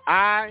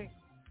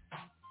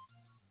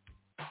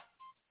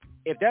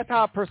 If that's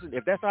how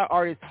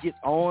artist gets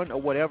on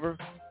or whatever,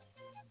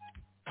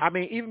 I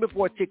mean, even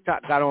before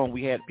TikTok got on,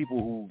 we had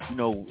people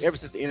who, ever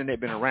since the internet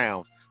been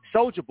around,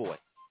 Soulja Boy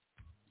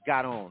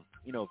got on,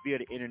 via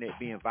the internet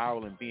being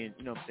viral and being,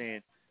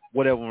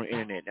 whatever on the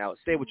internet. Now,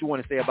 say what you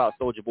want to say about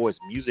Soulja Boy's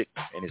music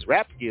and his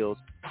rap skills,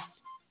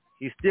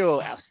 he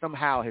still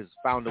somehow has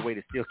found a way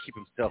to still keep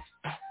himself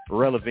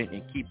relevant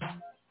and keep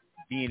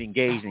being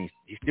engaged, and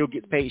he still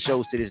gets paid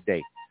shows to this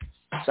day.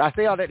 So I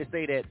say all that to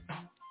say that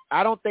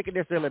I don't think it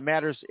necessarily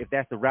matters if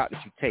that's the route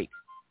that you take.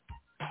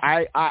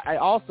 I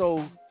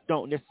also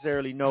don't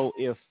necessarily know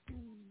if,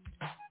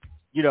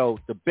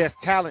 the best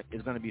talent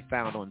is going to be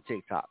found on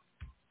TikTok.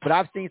 But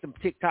I've seen some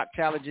TikTok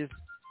challenges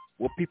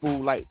where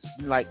people like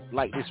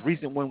this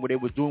recent one where they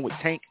was doing with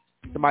Tank.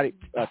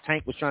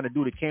 Tank was trying to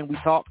do the Can We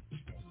Talk,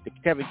 the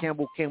Kevin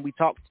Campbell Can We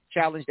Talk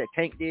challenge that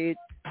Tank did.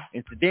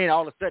 And so then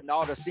all of a sudden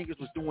all the singers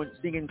was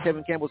singing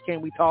Kevin Campbell's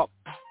Can We Talk.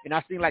 And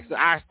I seen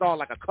I saw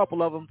a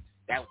couple of them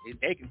that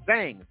they can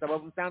sing. Some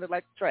of them sounded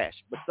like trash,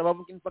 but some of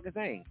them can fucking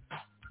sing.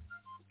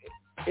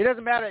 It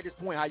doesn't matter at this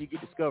point how you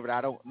get discovered.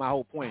 My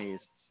whole point is,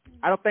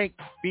 I don't think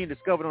being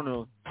discovered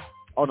on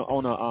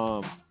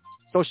a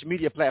social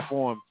media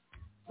platform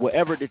will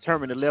ever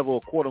determine the level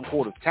of quote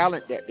unquote of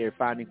talent that they're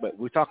finding. But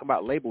we're talking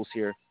about labels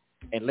here,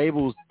 and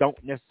labels don't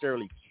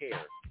necessarily care.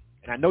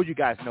 And I know you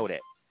guys know that.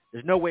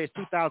 There's no way it's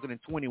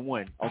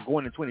 2021 or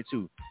going to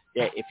 22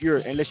 that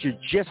unless you're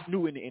just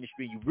new in the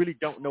industry, you really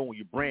don't know when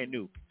you're brand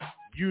new.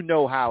 You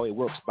know how it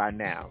works by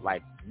now.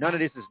 Like, none of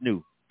this is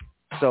new.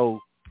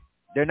 So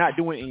they're not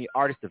doing any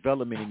artist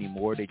development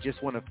anymore. They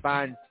just want to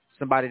find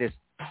somebody that's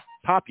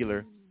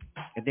popular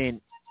and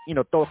then,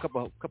 throw a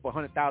couple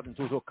 $100,000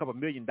 to a couple $1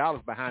 million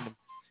behind them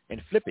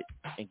and flip it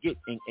and get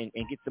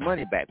the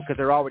money back because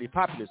they're already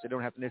popular. So they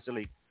don't have to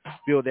necessarily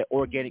build that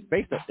organic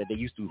base up that they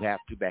used to have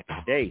to back in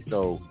the day.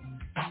 So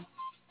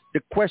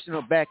the question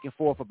of back and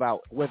forth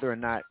about whether or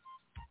not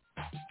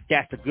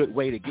that's a good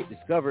way to get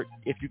discovered.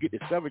 If you get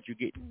discovered, you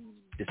get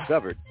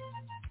discovered.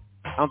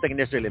 I don't think it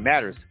necessarily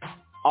matters.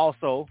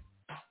 Also,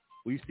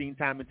 we've seen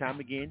time and time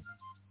again,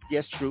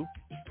 yes, true,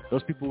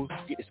 those people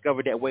get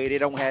discovered that way. They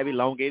don't have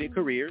elongated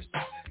careers.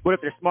 But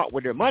if they're smart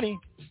with their money,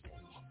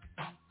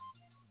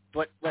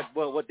 what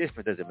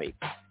difference does it make?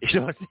 You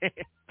know what I'm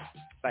saying?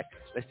 Like,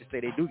 let's just say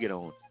they do get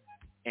on.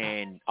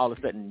 And all of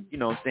a sudden,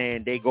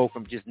 they go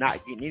from just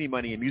not getting any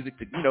money in music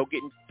to,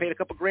 getting paid a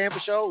couple grand for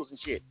shows and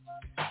shit.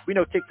 We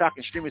know TikTok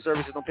and streaming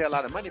services don't pay a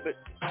lot of money, but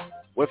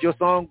what if your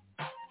song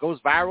goes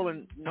viral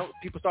and,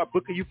 people start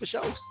booking you for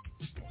shows?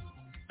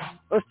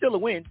 Well, it's still a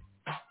win.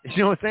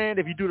 You know what I'm saying?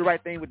 If you do the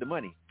right thing with the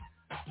money.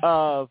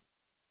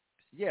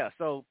 Yeah,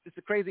 so it's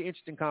a crazy,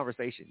 interesting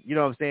conversation. You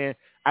know what I'm saying?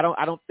 I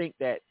don't think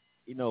that,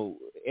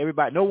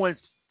 everybody, no one's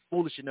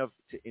foolish enough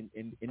to,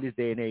 in this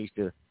day and age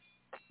to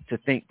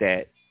think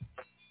that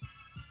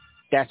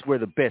that's where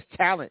the best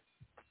talent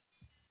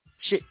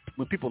shit,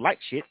 when people like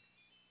shit,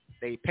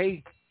 they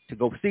pay to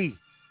go see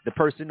the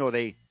person, or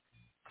they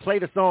play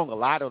the song a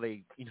lot, or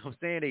they,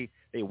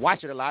 they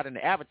watch it a lot, and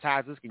the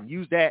advertisers can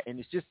use that. And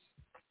it's just,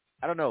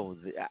 I don't know.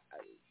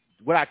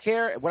 Would I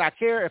care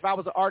if I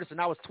was an artist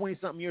and I was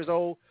 20-something years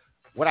old?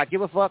 Would I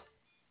give a fuck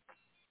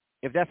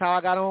if that's how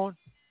I got on?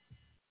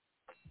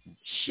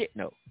 Shit,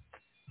 no.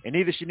 And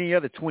neither should any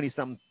other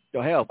 20-something.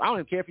 Hell, I don't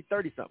even care if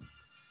you're 30-something.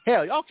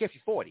 Hell, y'all care if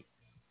you're 40.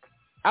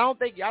 I don't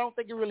think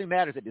it really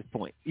matters at this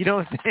point. You know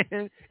what I'm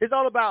saying? It's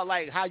all about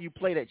how you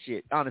play that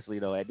shit. Honestly,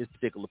 though, at this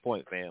particular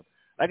point, fam,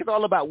 it's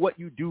all about what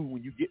you do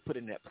when you get put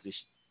in that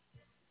position.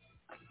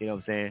 You know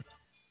what I'm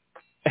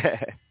saying?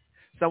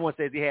 Someone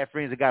says he had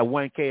friends that got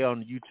 1K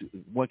on YouTube,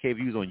 1K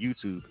views on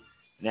YouTube.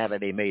 Now that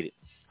they made it,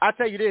 I'll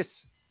tell you this.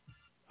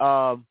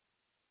 Hold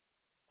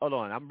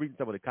on, I'm reading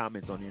some of the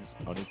comments on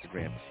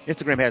Instagram.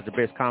 Instagram has the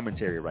best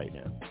commentary right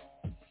now.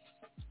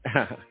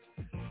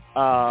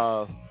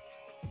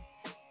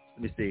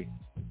 Let me see.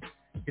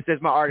 It says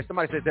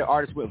somebody says their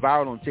artist went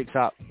viral on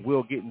TikTok.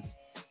 Will Gittins.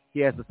 He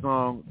has the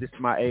song, This Is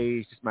My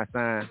Age, This Is My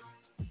Sign,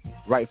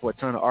 writing for a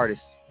ton of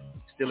artists.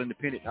 Still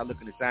independent, not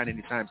looking to sign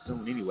anytime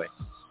soon anyway.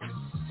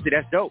 See,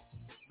 that's dope.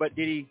 But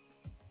did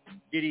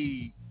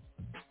he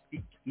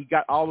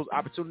got all those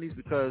opportunities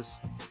because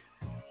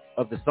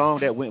of the song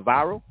that went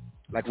viral?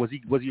 Like, was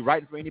he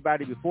writing for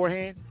anybody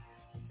beforehand,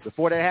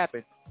 before that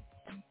happened?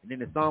 And then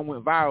the song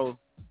went viral,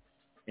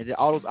 and did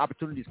all those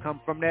opportunities come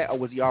from that, or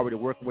was he already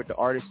working with the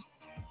artist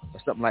or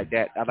something like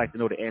that? I'd like to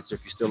know the answer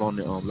if you're still on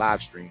the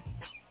live stream.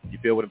 You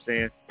feel what I'm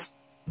saying?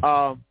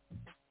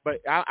 But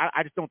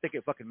I just don't think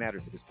it fucking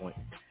matters at this point.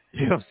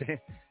 You know what I'm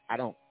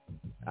saying?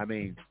 I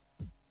mean,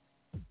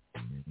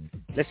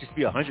 let's just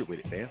be 100 with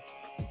it, man.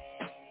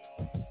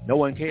 No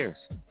one cares.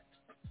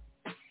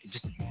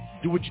 Just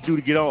do what you do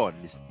to get on.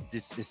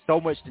 There's so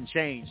much that's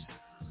changed,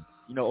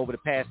 over the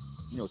past,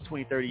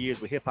 20, 30 years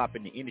with hip-hop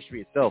in the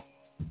industry itself.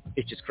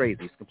 It's just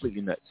crazy. It's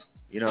completely nuts.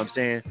 You know what I'm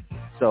saying?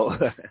 So,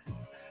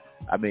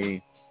 I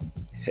mean,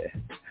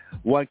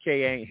 1K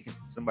ain't,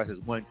 somebody says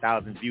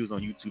 1,000 views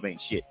on YouTube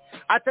ain't shit.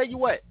 I tell you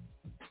what,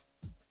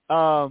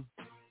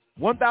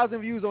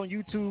 1,000 views on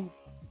YouTube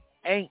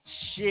ain't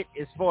shit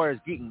as far as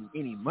getting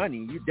any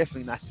money. You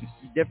definitely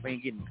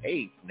ain't getting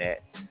paid from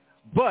that.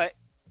 But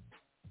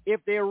if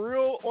they're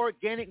real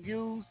organic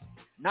views,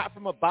 not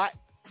from a bot,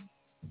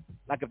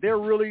 like if they're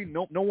really,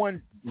 no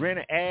one ran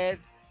an ad,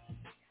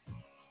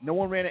 no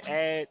one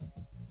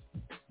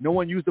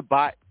used a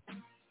bot,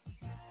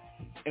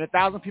 and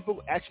 1,000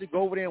 people actually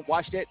go over there and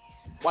watch that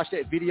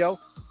video,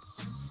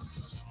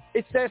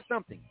 it says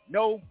something.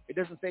 No, it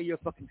doesn't say you're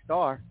a fucking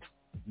star.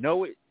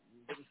 No, it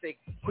doesn't say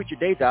quit your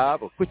day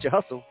job or quit your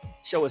hustle.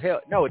 Show as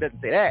hell. No, it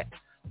doesn't say that.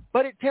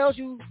 But it tells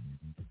you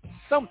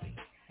something.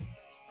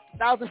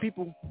 1,000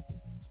 people,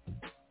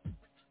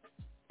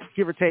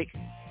 give or take,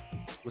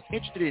 was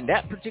interested in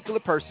that particular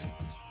person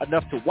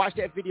enough to watch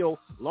that video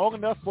long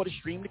enough for the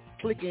stream to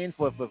click in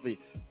for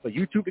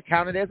YouTube to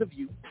count it as a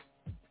view.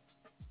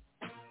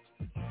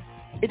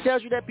 It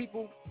tells you that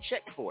people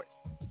checked for it.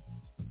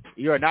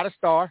 You are not a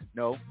star.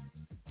 No.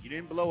 You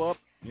didn't blow up.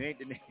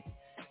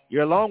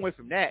 You're a long way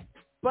from that.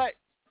 But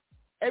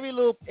every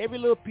little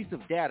piece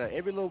of data,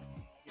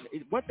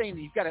 one thing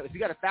if you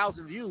got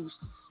 1,000 views,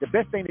 the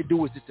best thing to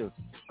do is just to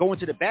go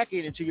into the back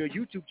end into your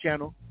YouTube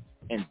channel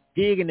and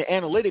dig in the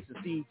analytics and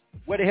see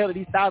where the hell did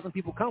these 1,000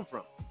 people come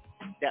from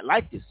that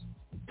like this.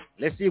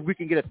 Let's see if we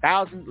can get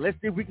 1,000. Let's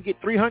see if we can get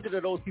 300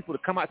 of those people to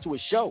come out to a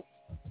show,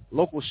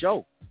 local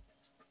show,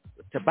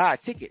 to buy a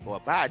ticket or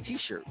buy a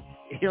T-shirt.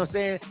 You know what I'm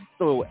saying?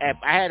 So if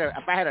I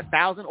had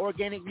 1,000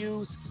 organic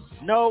views,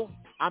 no,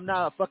 I'm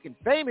not fucking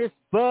famous,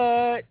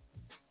 but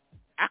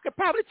I could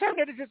probably turn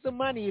that into some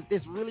money if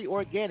it's really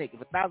organic. If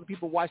 1,000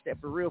 people watch that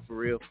for real,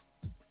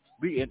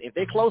 if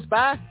they close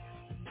by,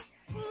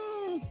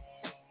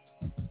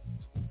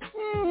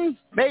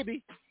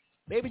 maybe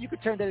you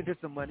could turn that into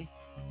some money.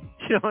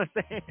 You know what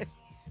I'm saying?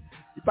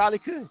 You probably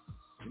could.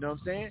 You know what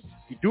I'm saying?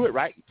 If you do it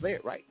right, you play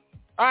it right.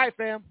 All right,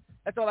 fam.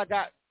 That's all I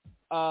got.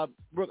 I'm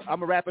going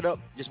to wrap it up.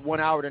 Just 1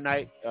 hour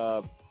tonight.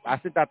 I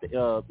sent out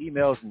the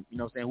emails, and, you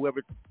know what I'm saying,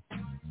 whoever,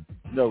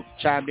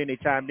 chimed in, they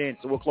chimed in.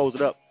 So we'll close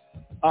it up.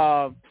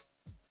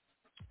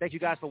 Thank you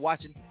guys for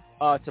watching.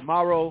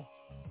 Tomorrow,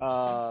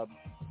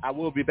 I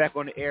will be back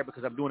on the air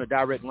because I'm doing a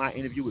direct line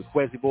interview with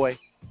Quezzy Boy.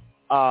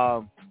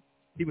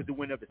 He was the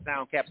winner of the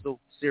Sound Capsule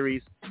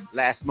series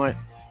last month,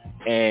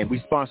 and we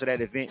sponsor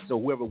that event. So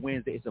whoever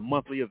wins it, it's a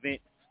monthly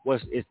event.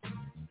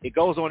 It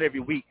goes on every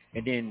week,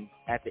 and then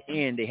at the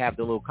end they have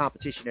the little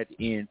competition at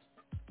the end,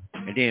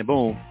 and then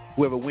boom,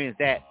 whoever wins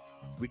that,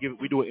 we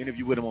do an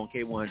interview with him on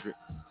K100.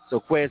 So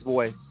Quezzy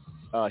Boy,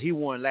 he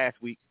won last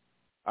week.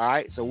 All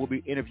right, so we'll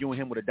be interviewing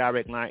him with a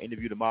direct line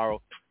interview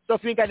tomorrow. So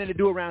if you ain't got nothing to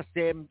do around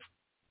 7,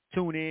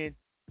 tune in,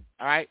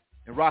 all right,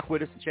 and rock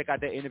with us and check out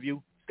that interview.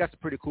 It's got some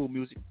pretty cool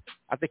music.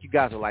 I think you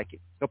guys will like it.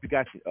 Hope you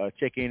guys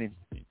check in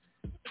and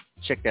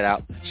check that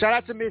out. Shout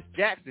out to Miss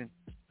Jackson.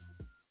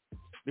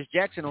 Miss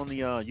Jackson on the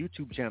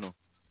YouTube channel.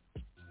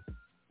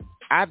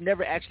 I've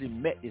never actually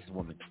met this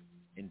woman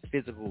in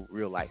physical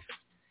real life.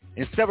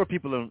 And several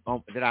people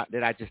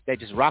that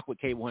just rock with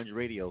K100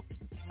 Radio,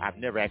 I've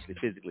never actually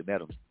physically met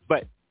them.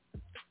 But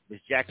Miss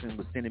Jackson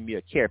was sending me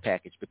a care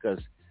package because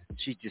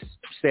she just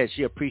said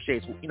she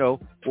appreciates,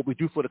 what we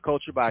do for the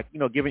culture by,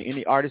 giving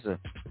any artist a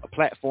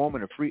platform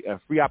and a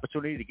free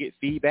opportunity to get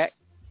feedback.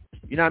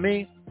 You know what I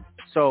mean?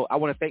 So I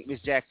want to thank Miss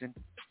Jackson.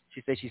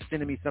 She said she's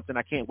sending me something.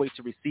 I can't wait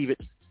to receive it.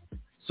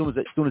 As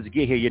soon as it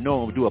get here, I'm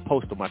going to do a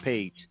post on my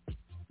page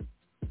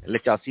and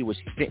let y'all see what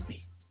she sent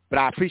me. But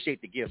I appreciate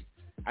the gift.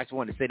 I just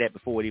wanted to say that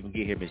before it even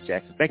get here, Miss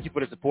Jackson. Thank you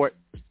for the support.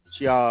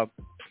 She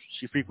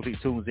frequently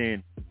tunes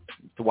in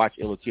to watch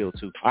Ill or Kill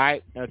too. All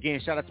right. Now,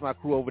 again, shout out to my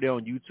crew over there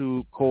on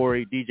YouTube,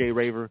 Corey, DJ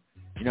Raver.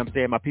 You know what I'm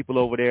saying? My people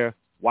over there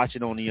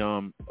watching on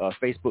the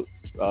Facebook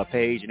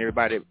page, and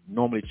everybody that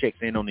normally checks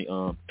in on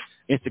the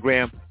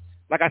Instagram.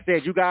 Like I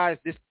said, you guys,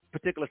 this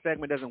particular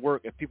segment doesn't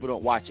work if people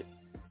don't watch it.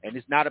 And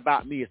it's not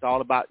about me. It's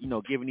all about,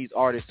 giving these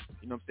artists,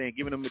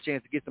 giving them a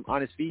chance to get some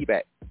honest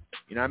feedback.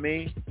 You know what I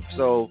mean?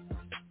 So,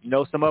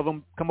 some of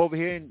them come over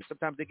here and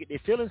sometimes they get their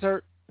feelings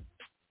hurt,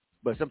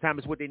 but sometimes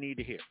it's what they need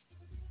to hear.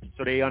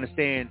 So they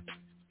understand,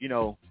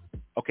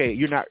 okay,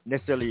 you're not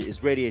necessarily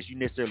as ready as you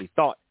necessarily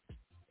thought.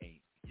 And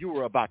you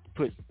were about to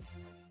put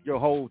your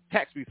whole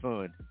tax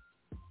refund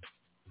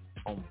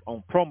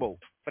on promo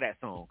for that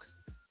song.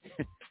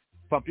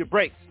 Pump your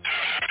brakes.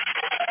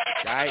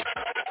 Right?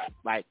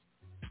 Like,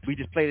 we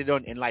just played it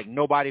on, and like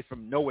nobody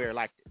from nowhere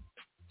liked it.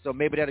 So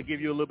maybe that'll give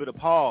you a little bit of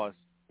pause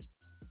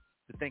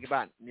to think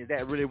about, is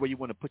that really where you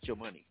want to put your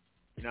money?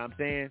 You know what I'm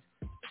saying?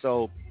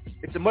 So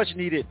it's a much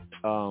needed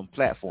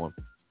platform.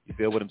 You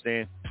feel what I'm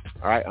saying?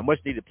 All right, a much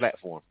needed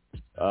platform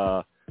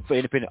for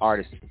independent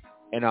artists.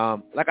 And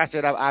like I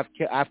said,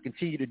 I've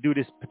continued to do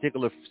this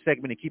particular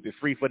segment and keep it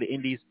free for the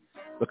indies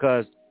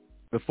because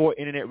before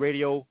internet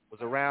radio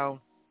was around,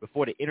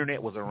 before the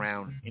internet was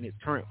around in its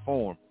current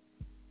form,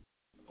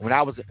 when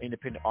I was an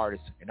independent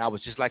artist and I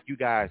was just like you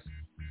guys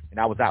and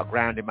I was out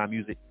grinding my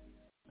music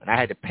and I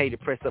had to pay to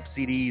press up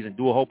CDs and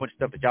do a whole bunch of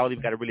stuff that y'all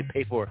even got to really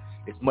pay for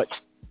as much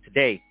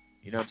today.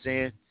 You know what I'm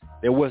saying?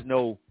 There was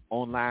no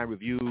online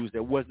reviews.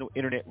 There was no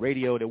internet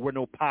radio. There were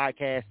no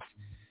podcasts.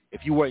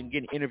 If you weren't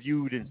getting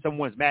interviewed in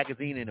someone's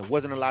magazine, and there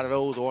wasn't a lot of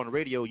those, or on the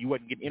radio, you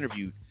wasn't getting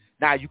interviewed.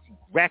 Now you can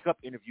rack up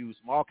interviews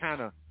from all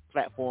kind of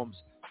platforms,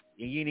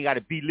 and you ain't got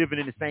to be living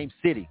in the same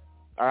city.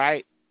 All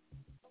right?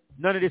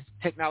 None of this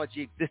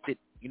technology existed,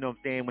 you know what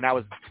I'm saying, when I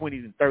was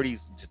 20s and 30s,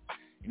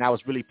 and I was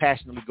really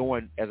passionately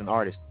going as an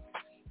artist.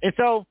 And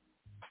so,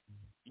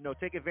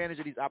 take advantage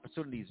of these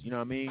opportunities, you know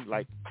what I mean?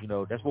 Like,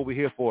 that's what we're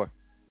here for.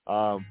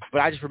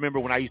 But I just remember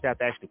when I used to have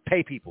to actually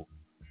pay people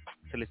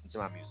to listen to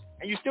my music.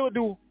 And you still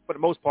do, for the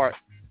most part,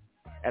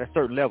 at a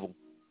certain level.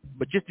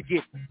 But just to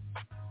get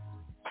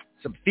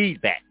some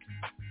feedback,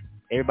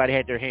 everybody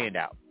had their hand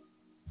out.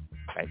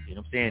 Right? You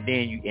know what I'm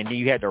saying? Then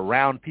you had to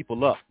round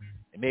people up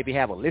and maybe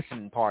have a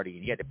listening party.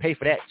 And you had to pay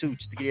for that, too,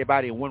 just to get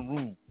everybody in one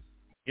room.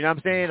 You know what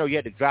I'm saying? Or you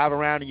had to drive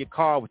around in your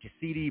car with your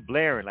CD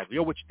blaring. Like,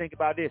 what you think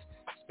about this?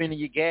 Spending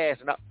your gas.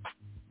 And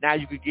now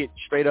you could get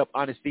straight up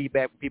honest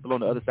feedback from people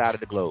on the other side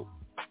of the globe.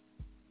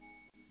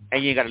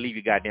 And you ain't got to leave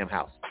your goddamn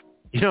house.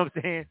 You know what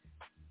I'm saying?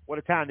 What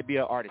a time to be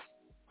an artist.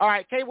 All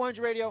right, K100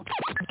 Radio.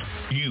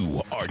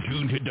 You are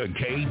tuned into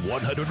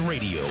K100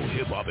 Radio,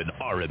 hip hop and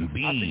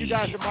R&B. I'll see you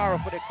guys tomorrow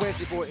for the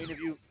Quincy Boy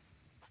interview.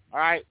 All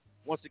right.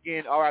 Once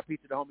again, R.I.P.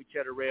 to the homie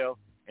Cheddar Rail.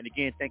 And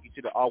again, thank you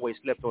to the Always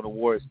Slept On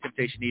Awards,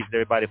 Temptation East, and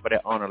everybody for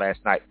that honor last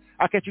night.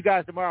 I'll catch you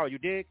guys tomorrow. You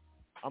dig?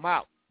 I'm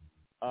out.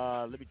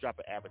 Let me drop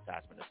an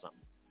advertisement or something.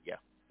 Yeah,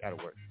 that'll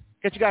work.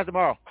 Catch you guys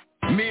tomorrow.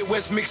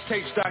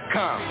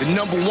 MidwestMixtapes.com, the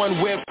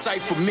 #1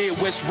 website for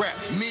Midwest rap.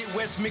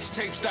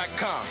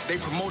 MidwestMixtapes.com. They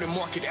promote and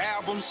market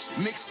albums,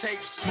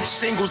 mixtapes,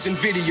 singles, and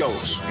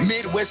videos.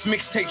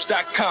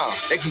 MidwestMixtapes.com.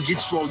 They can get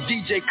you on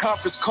DJ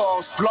conference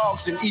calls,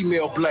 blogs, and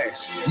email blasts.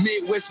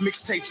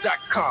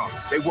 MidwestMixtapes.com.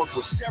 They work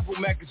with several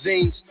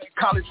magazines,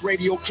 college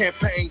radio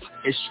campaigns,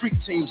 and street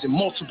teams in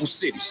multiple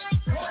cities.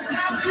 1,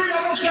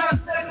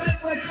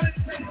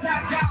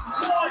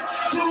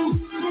 2,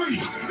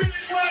 3,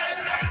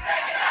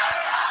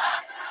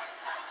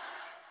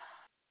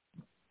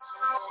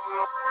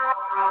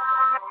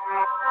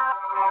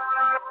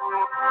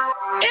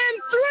 In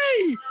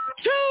 3,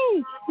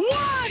 2,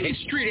 1. It's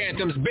Street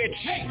Anthems, bitch.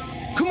 Hey,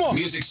 come on.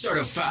 Music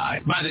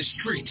certified by the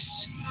streets.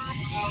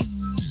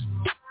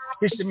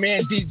 It's the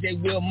man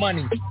DJ Will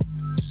Money.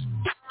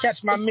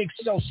 Catch my mix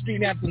show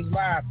Street Anthems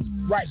live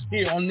right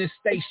here on this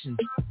station.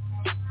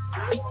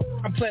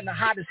 I'm playing the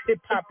hottest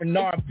hip-hop and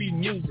R&B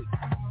music.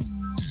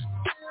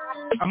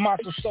 I'm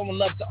also showing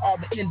love to all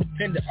the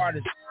independent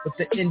artists with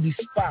the Indie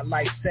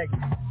Spotlight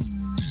segment.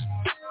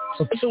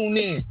 So tune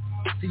in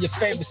to your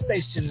favorite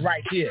station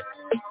right here.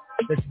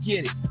 Let's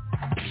get it.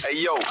 Hey,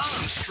 yo,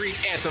 Street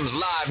Anthems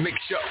live mix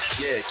show.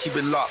 Yeah, keep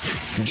it locked.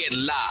 Get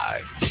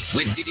live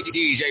with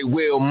DJ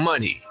Will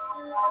Money.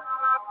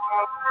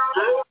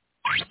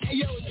 Hey,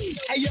 yo,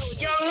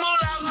 Young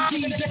Moolah,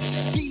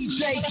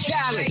 DJ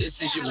Khaled. This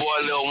is your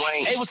boy Lil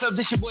Wayne. Hey, what's up?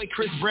 This your boy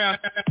Chris Brown.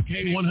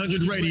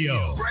 K100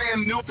 Radio.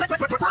 Brand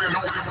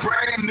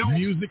new.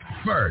 Music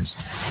first.